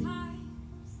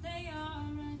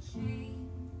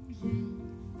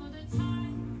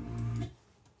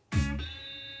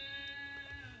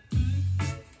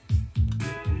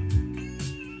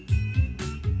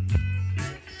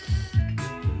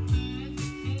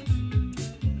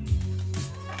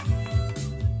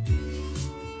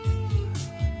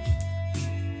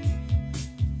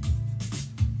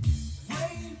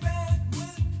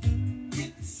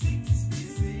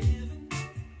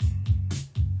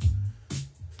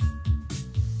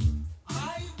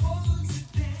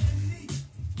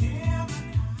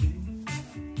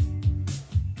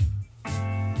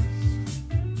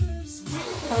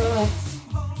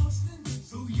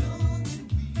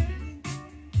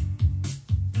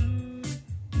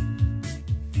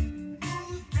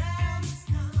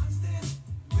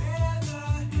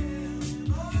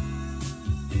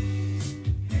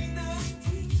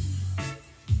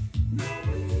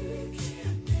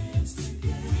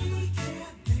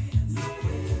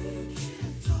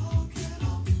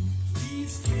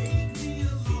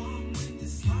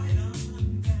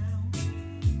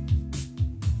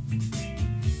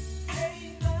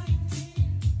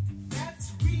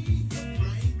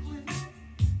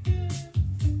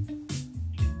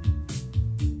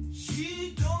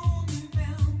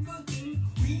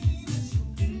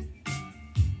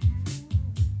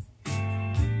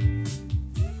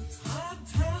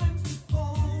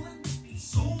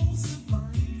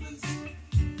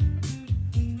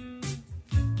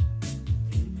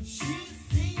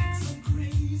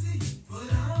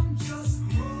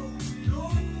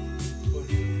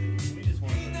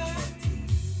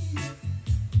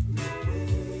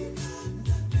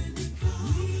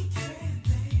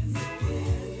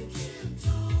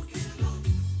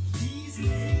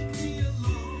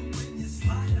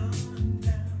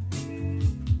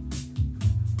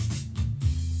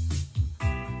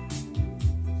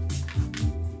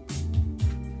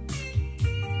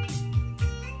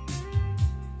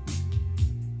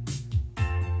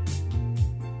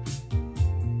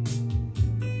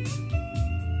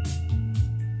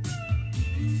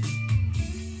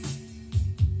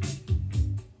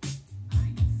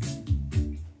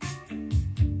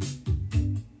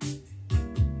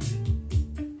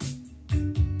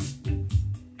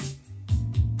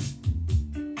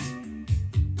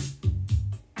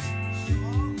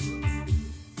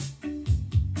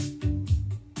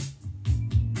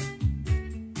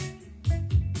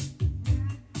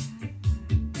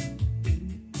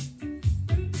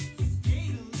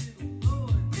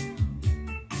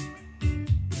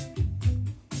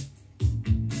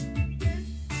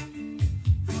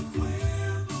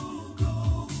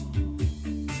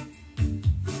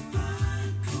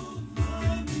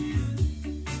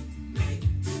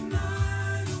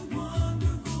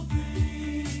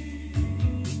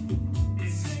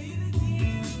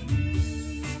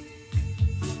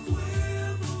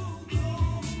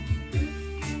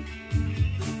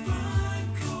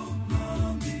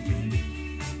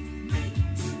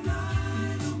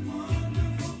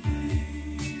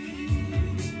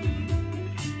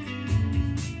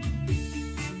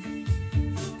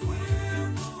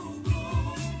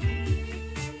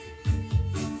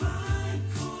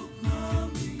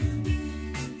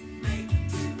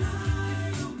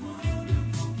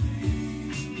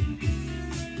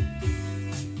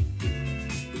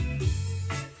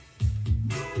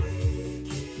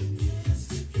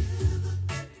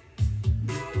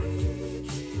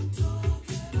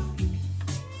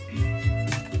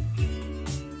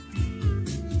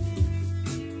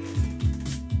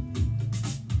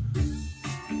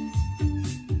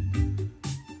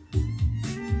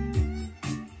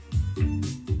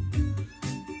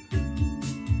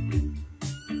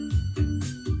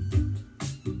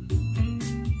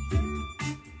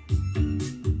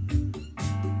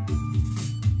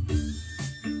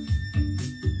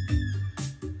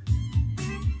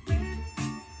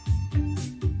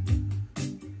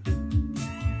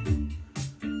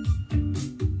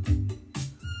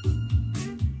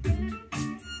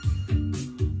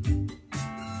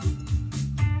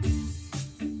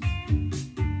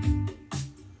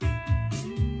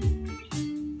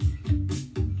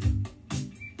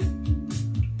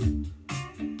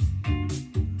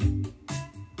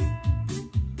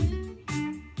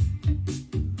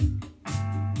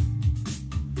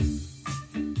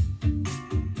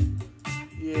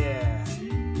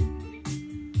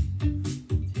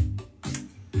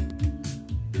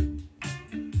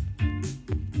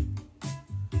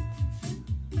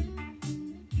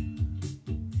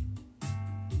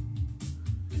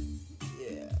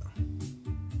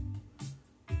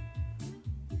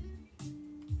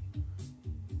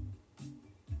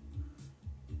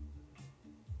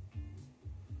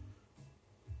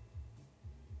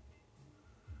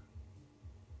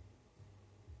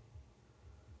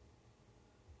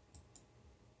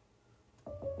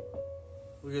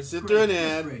 We can sit through an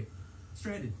ad.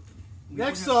 Stranded.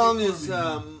 Next song is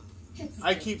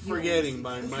I Keep Forgetting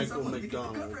by Michael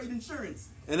McDonald.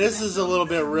 And this is a little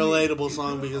bit relatable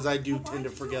song because I do tend to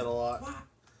forget a lot.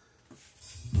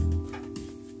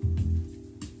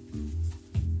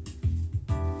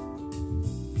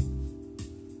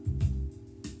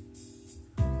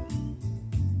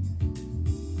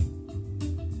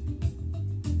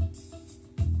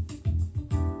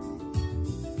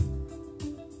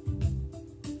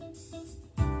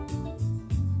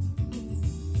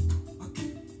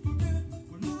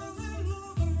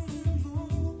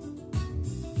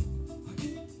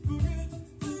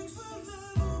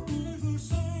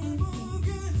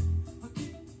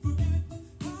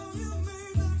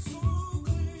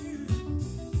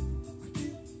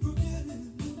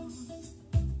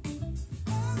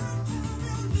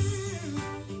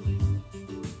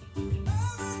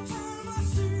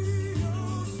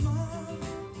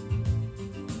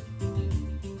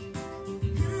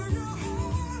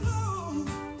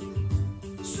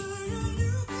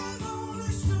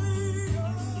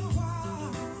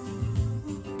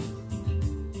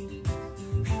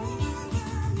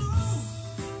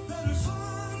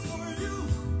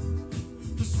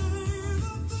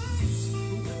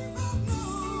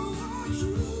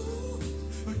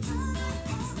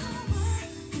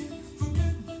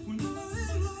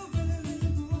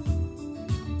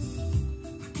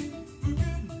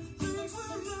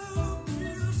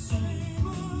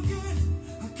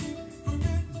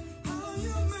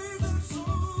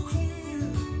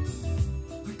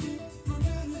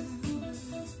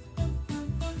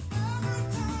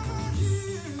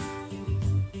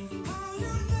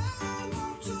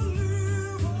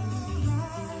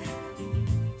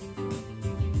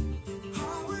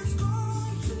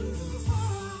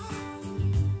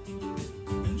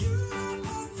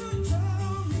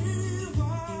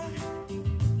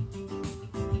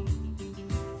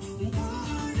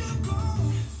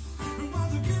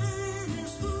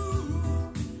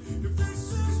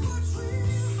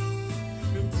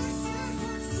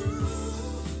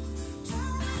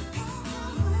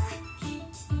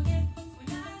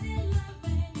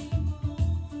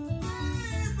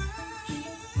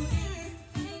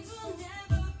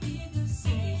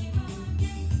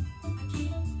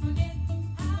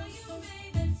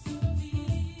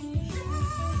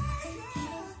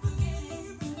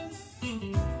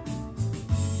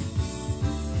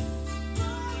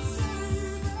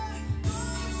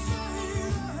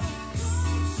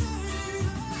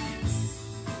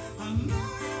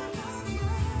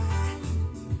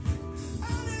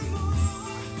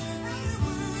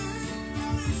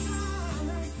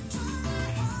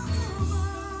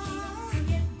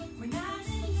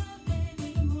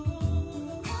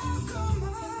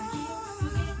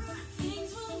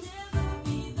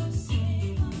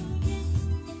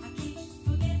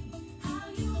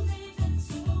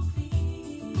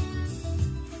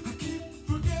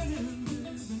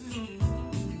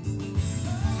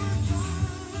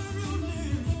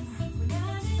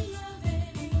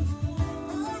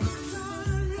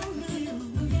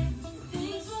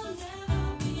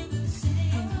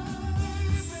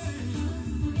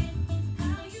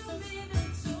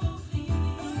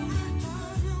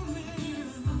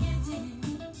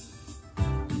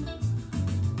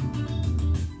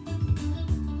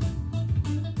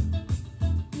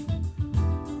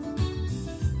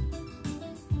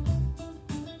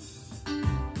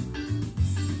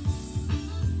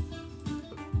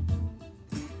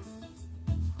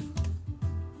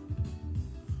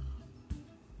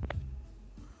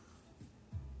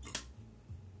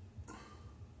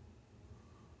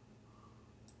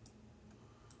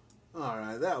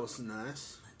 Alright, that was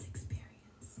nice. Let's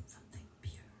experience something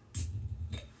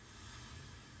pure.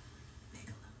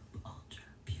 Michelob Ultra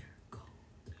Pure Gold.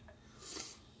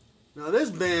 Now,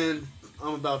 this band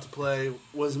I'm about to play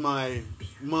was my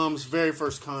mom's very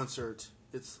first concert.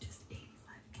 It's Just 85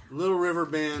 calories. Little River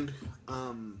Band,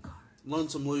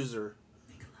 Lonesome Loser.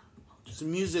 Michelob Ultra.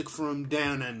 Some music from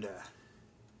Down Under.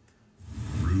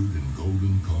 Brewed in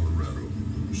Golden, Colorado.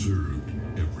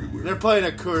 Served everywhere. They're playing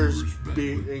a Coors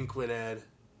Banquet. Banquet ad.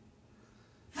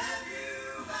 Have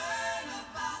you heard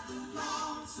about the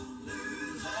lonesome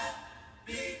loser?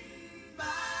 Beaten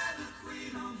by the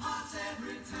queen of hearts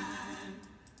every time.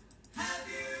 Have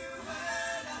you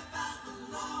heard about the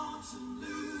lonesome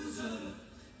loser?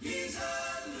 He's a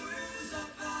loser,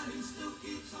 but he still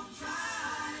keeps on trying.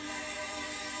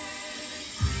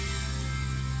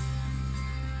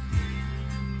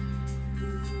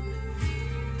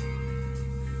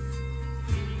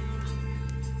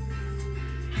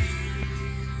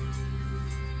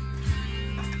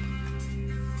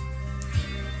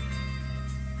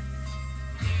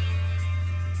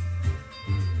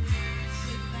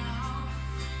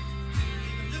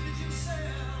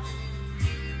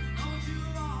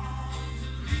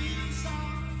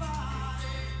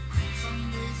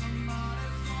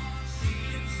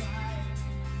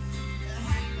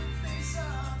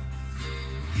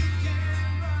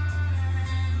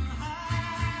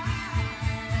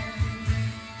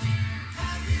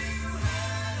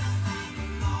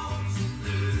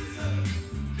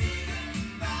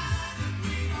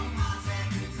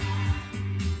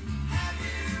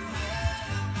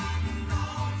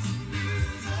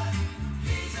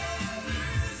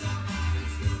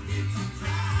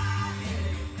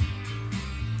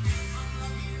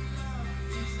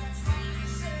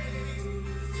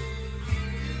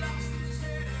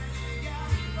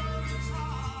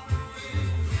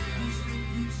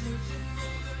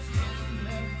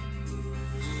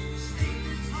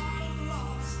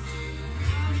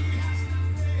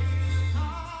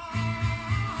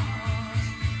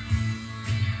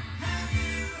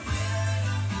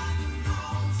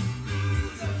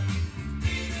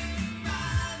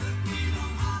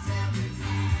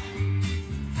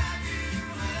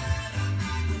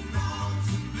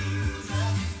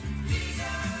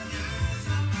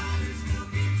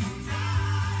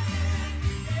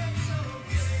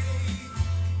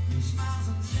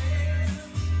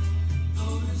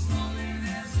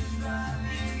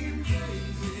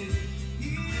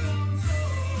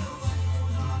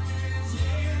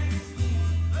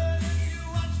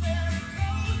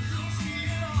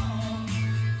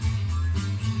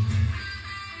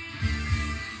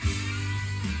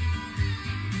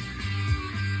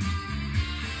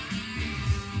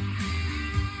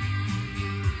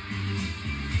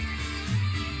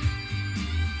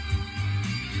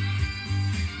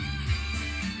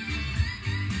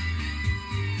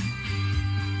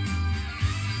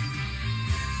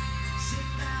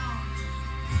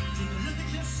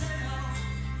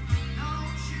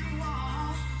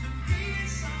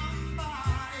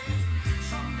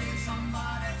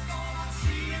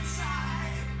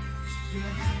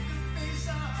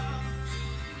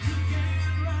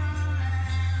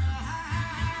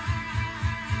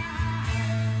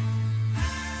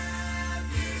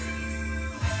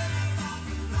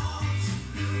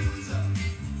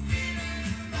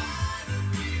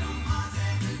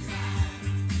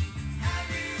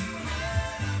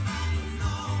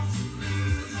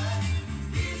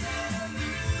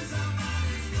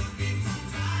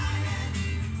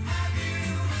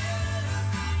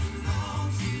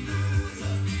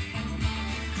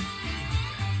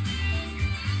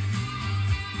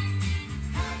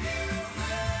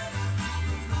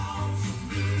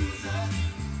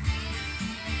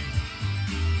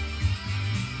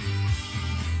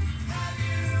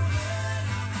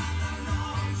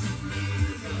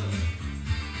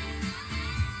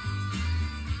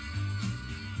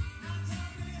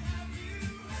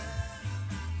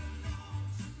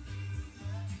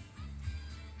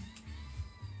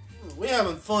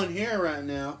 having fun here right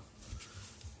now.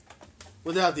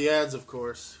 Without the ads, of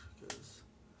course. 'Cause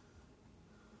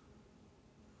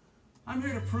I'm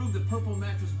here to prove that Purple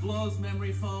Mattress blows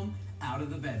memory foam out of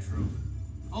the bedroom.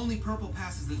 Only Purple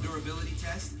passes the durability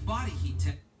test, body heat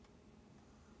test.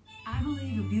 I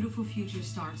believe a beautiful future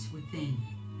starts within.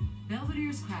 Belvedere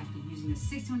is crafted using a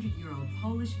 600-year-old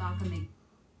Polish vodka make.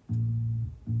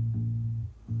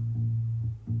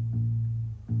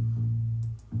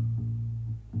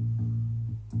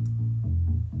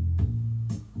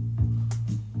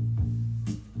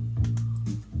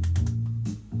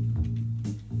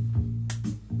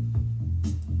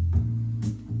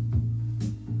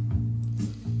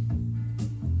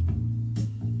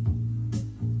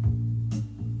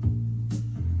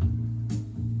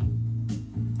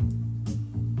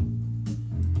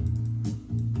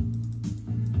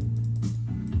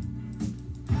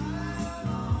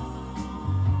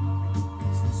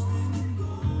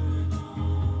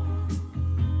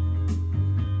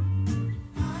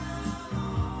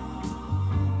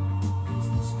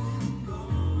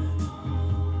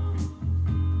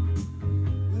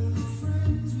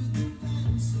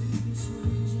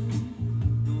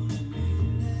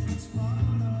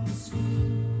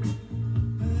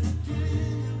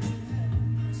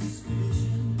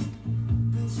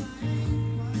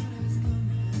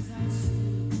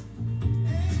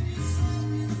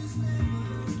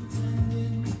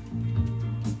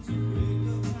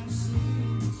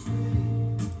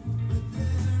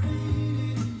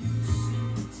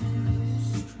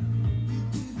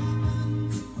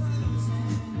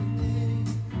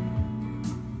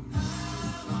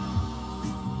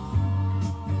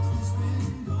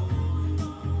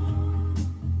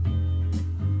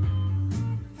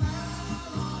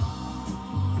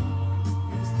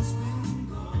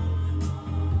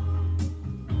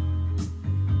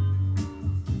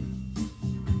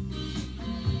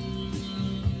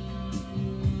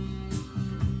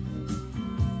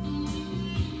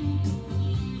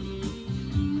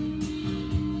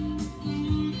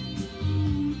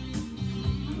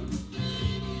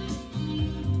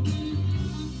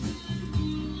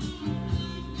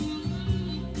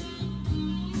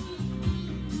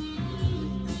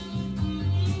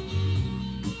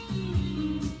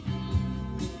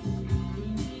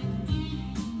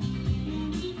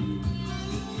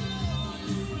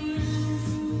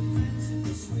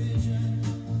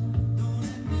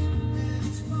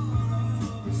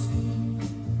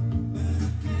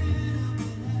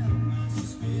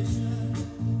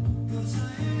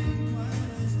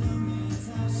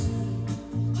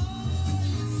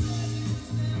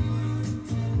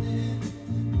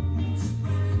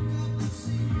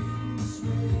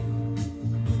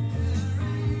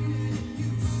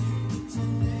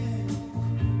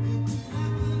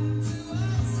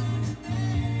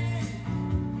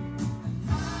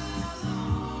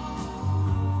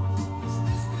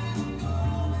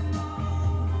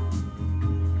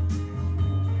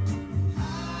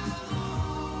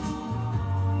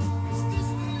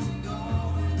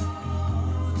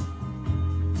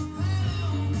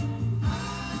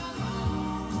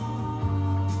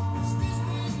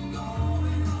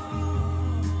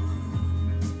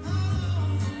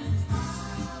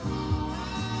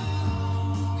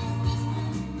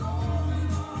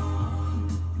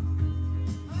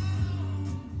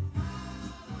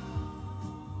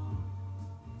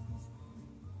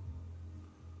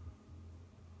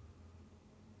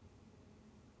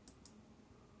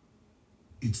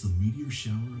 It's the meteor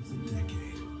shower of the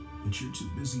decade, but you're too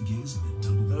busy gazing at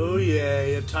double. Oh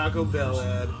yeah, a Taco Bell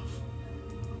ad.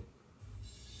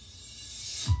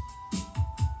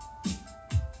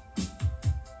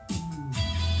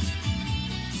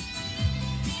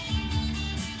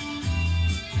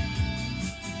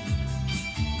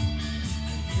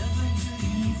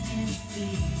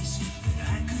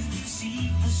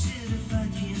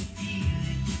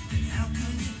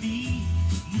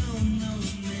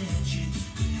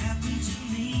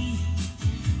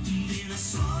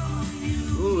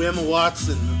 Ooh, Emma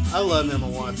Watson. I love Emma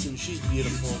Watson. She's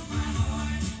beautiful.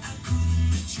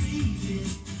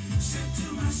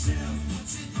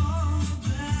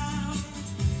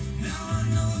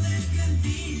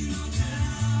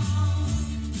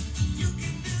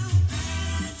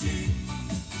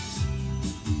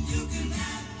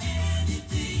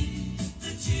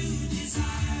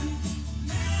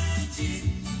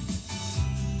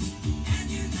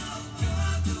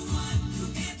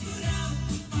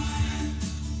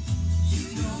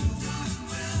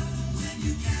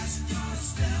 Cast your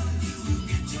spell, you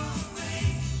get your way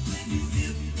when you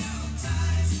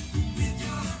hypnotize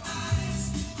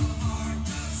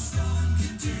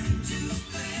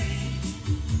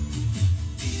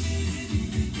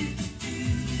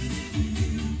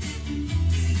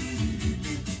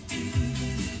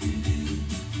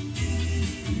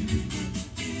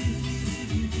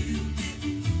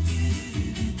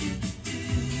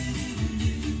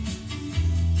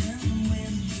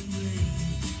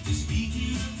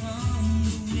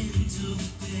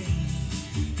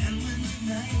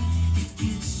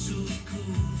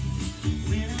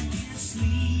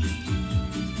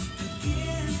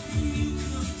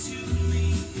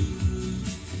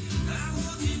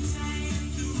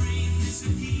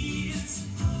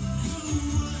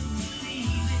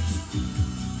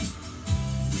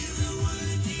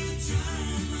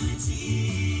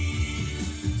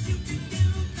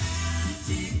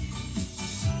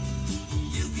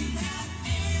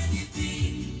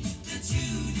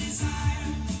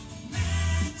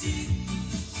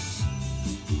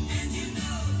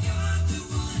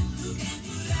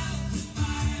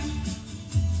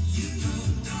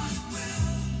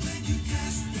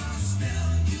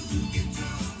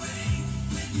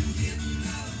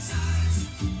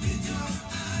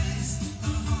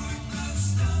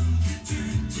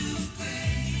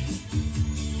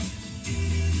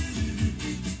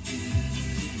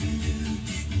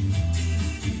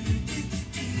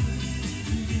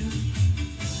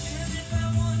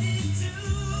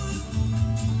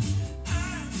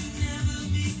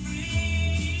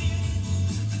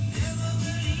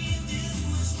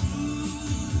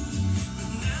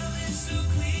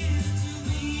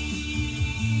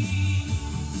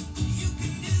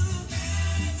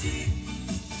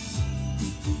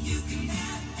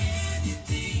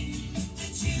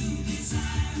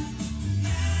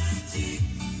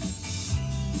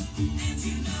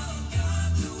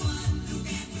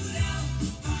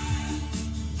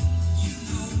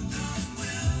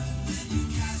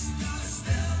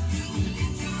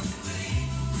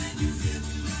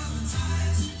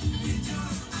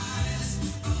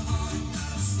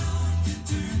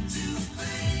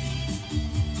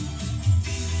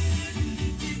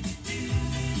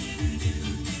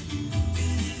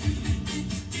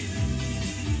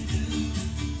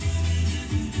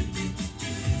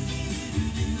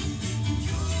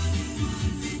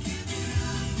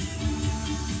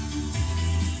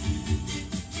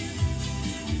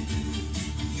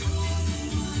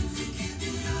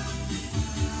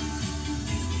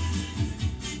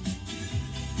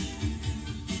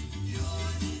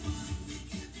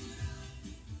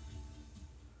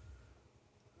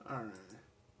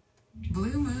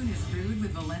Blue Moon is brewed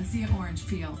with Valencia orange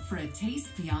peel for a taste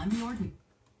beyond the ordinary.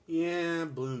 Yeah,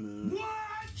 Blue Moon.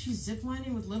 What? She's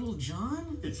ziplining with Little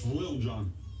John? It's Lil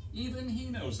John. Even he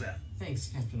knows that. Thanks,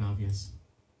 Captain Obvious.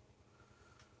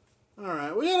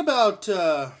 Alright, we got about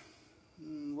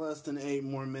less than 8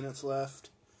 more minutes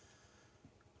left.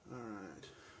 Alright.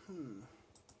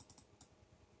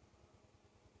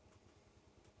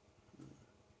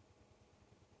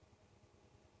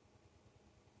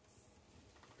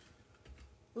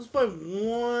 Let's play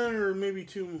one or maybe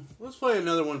two. Let's play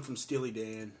another one from Steely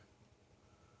Dan.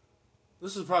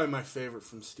 This is probably my favorite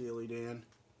from Steely Dan.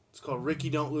 It's called Ricky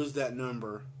Don't Lose That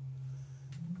Number.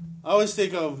 I always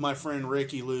think of my friend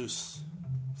Ricky Luce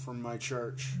from my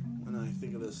church when I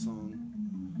think of this song.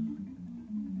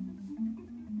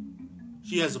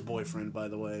 She has a boyfriend, by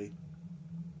the way.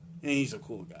 And he's a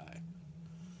cool guy.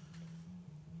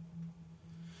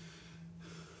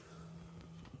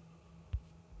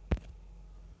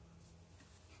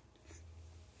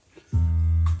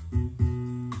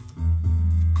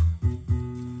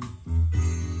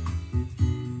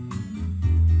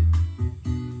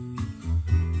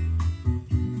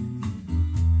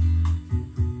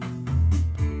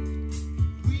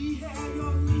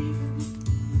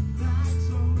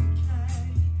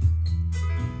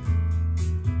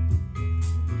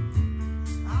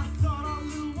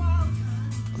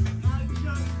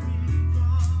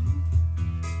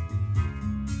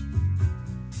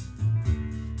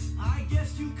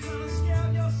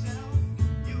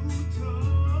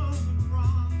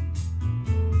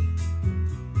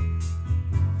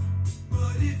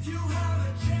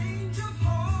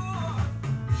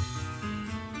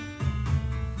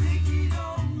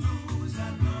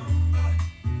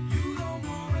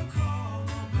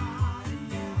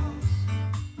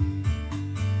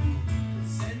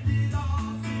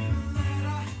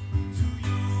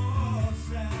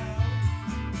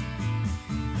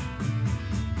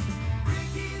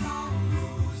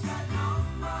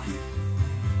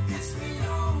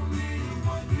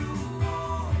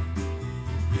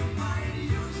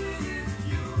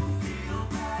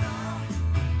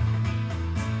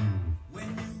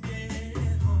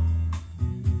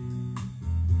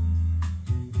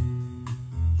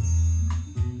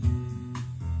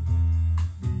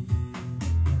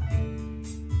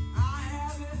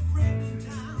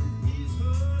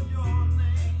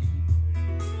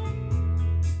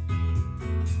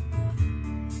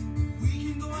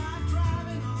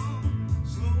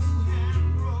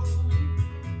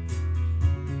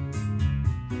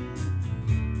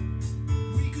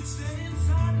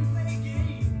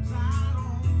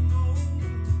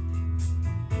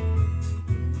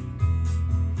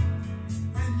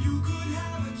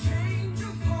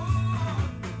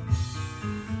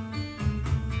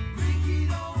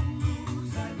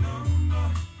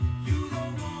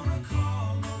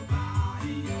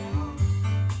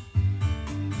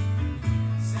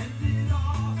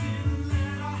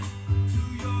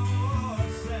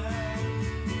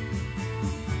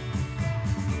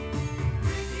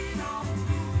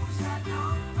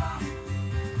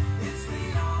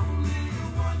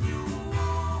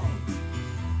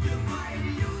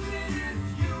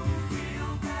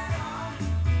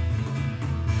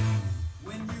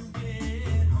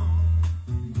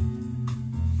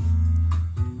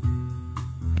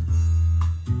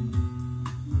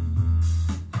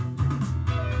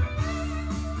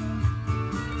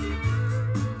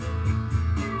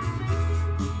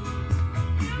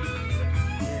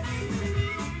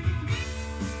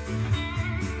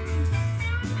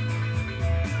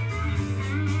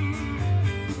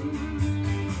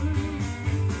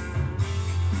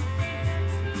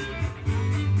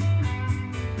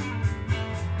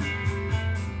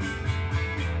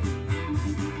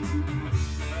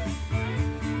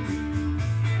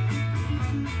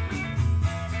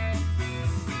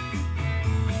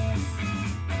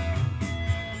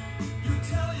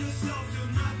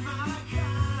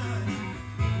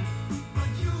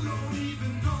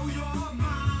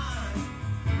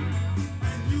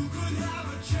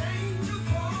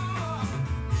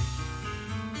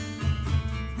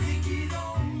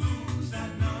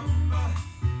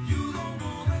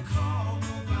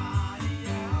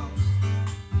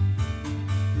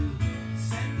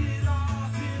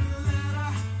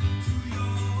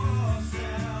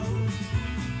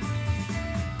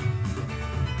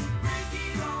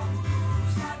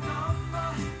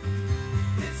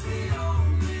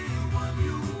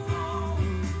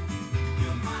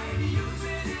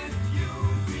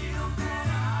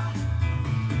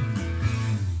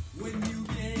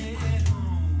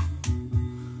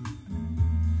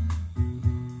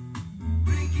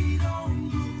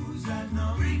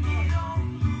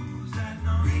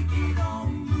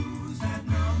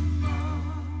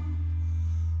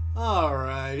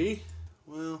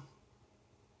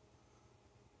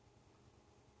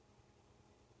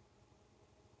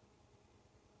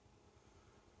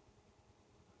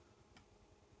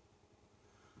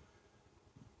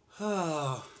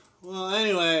 Well,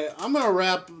 anyway, I'm going to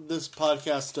wrap this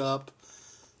podcast up.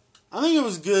 I think it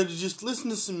was good to just listen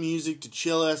to some music to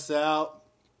chill us out.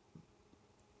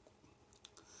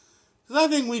 Because I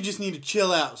think we just need to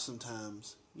chill out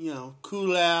sometimes. You know,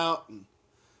 cool out and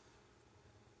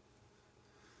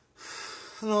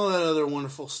all that other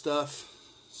wonderful stuff.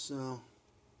 So,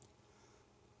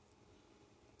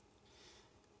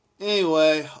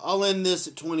 anyway, I'll end this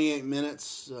at 28 minutes.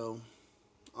 So,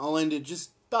 I'll end it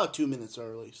just about 2 minutes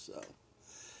early. So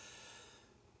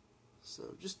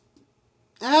just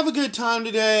have a good time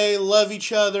today. Love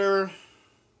each other.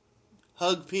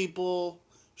 Hug people.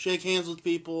 Shake hands with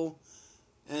people.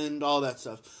 And all that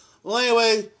stuff. Well,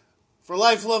 anyway, for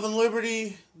Life, Love, and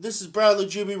Liberty, this is Bradley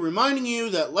Juby reminding you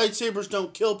that lightsabers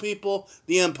don't kill people.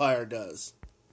 The Empire does.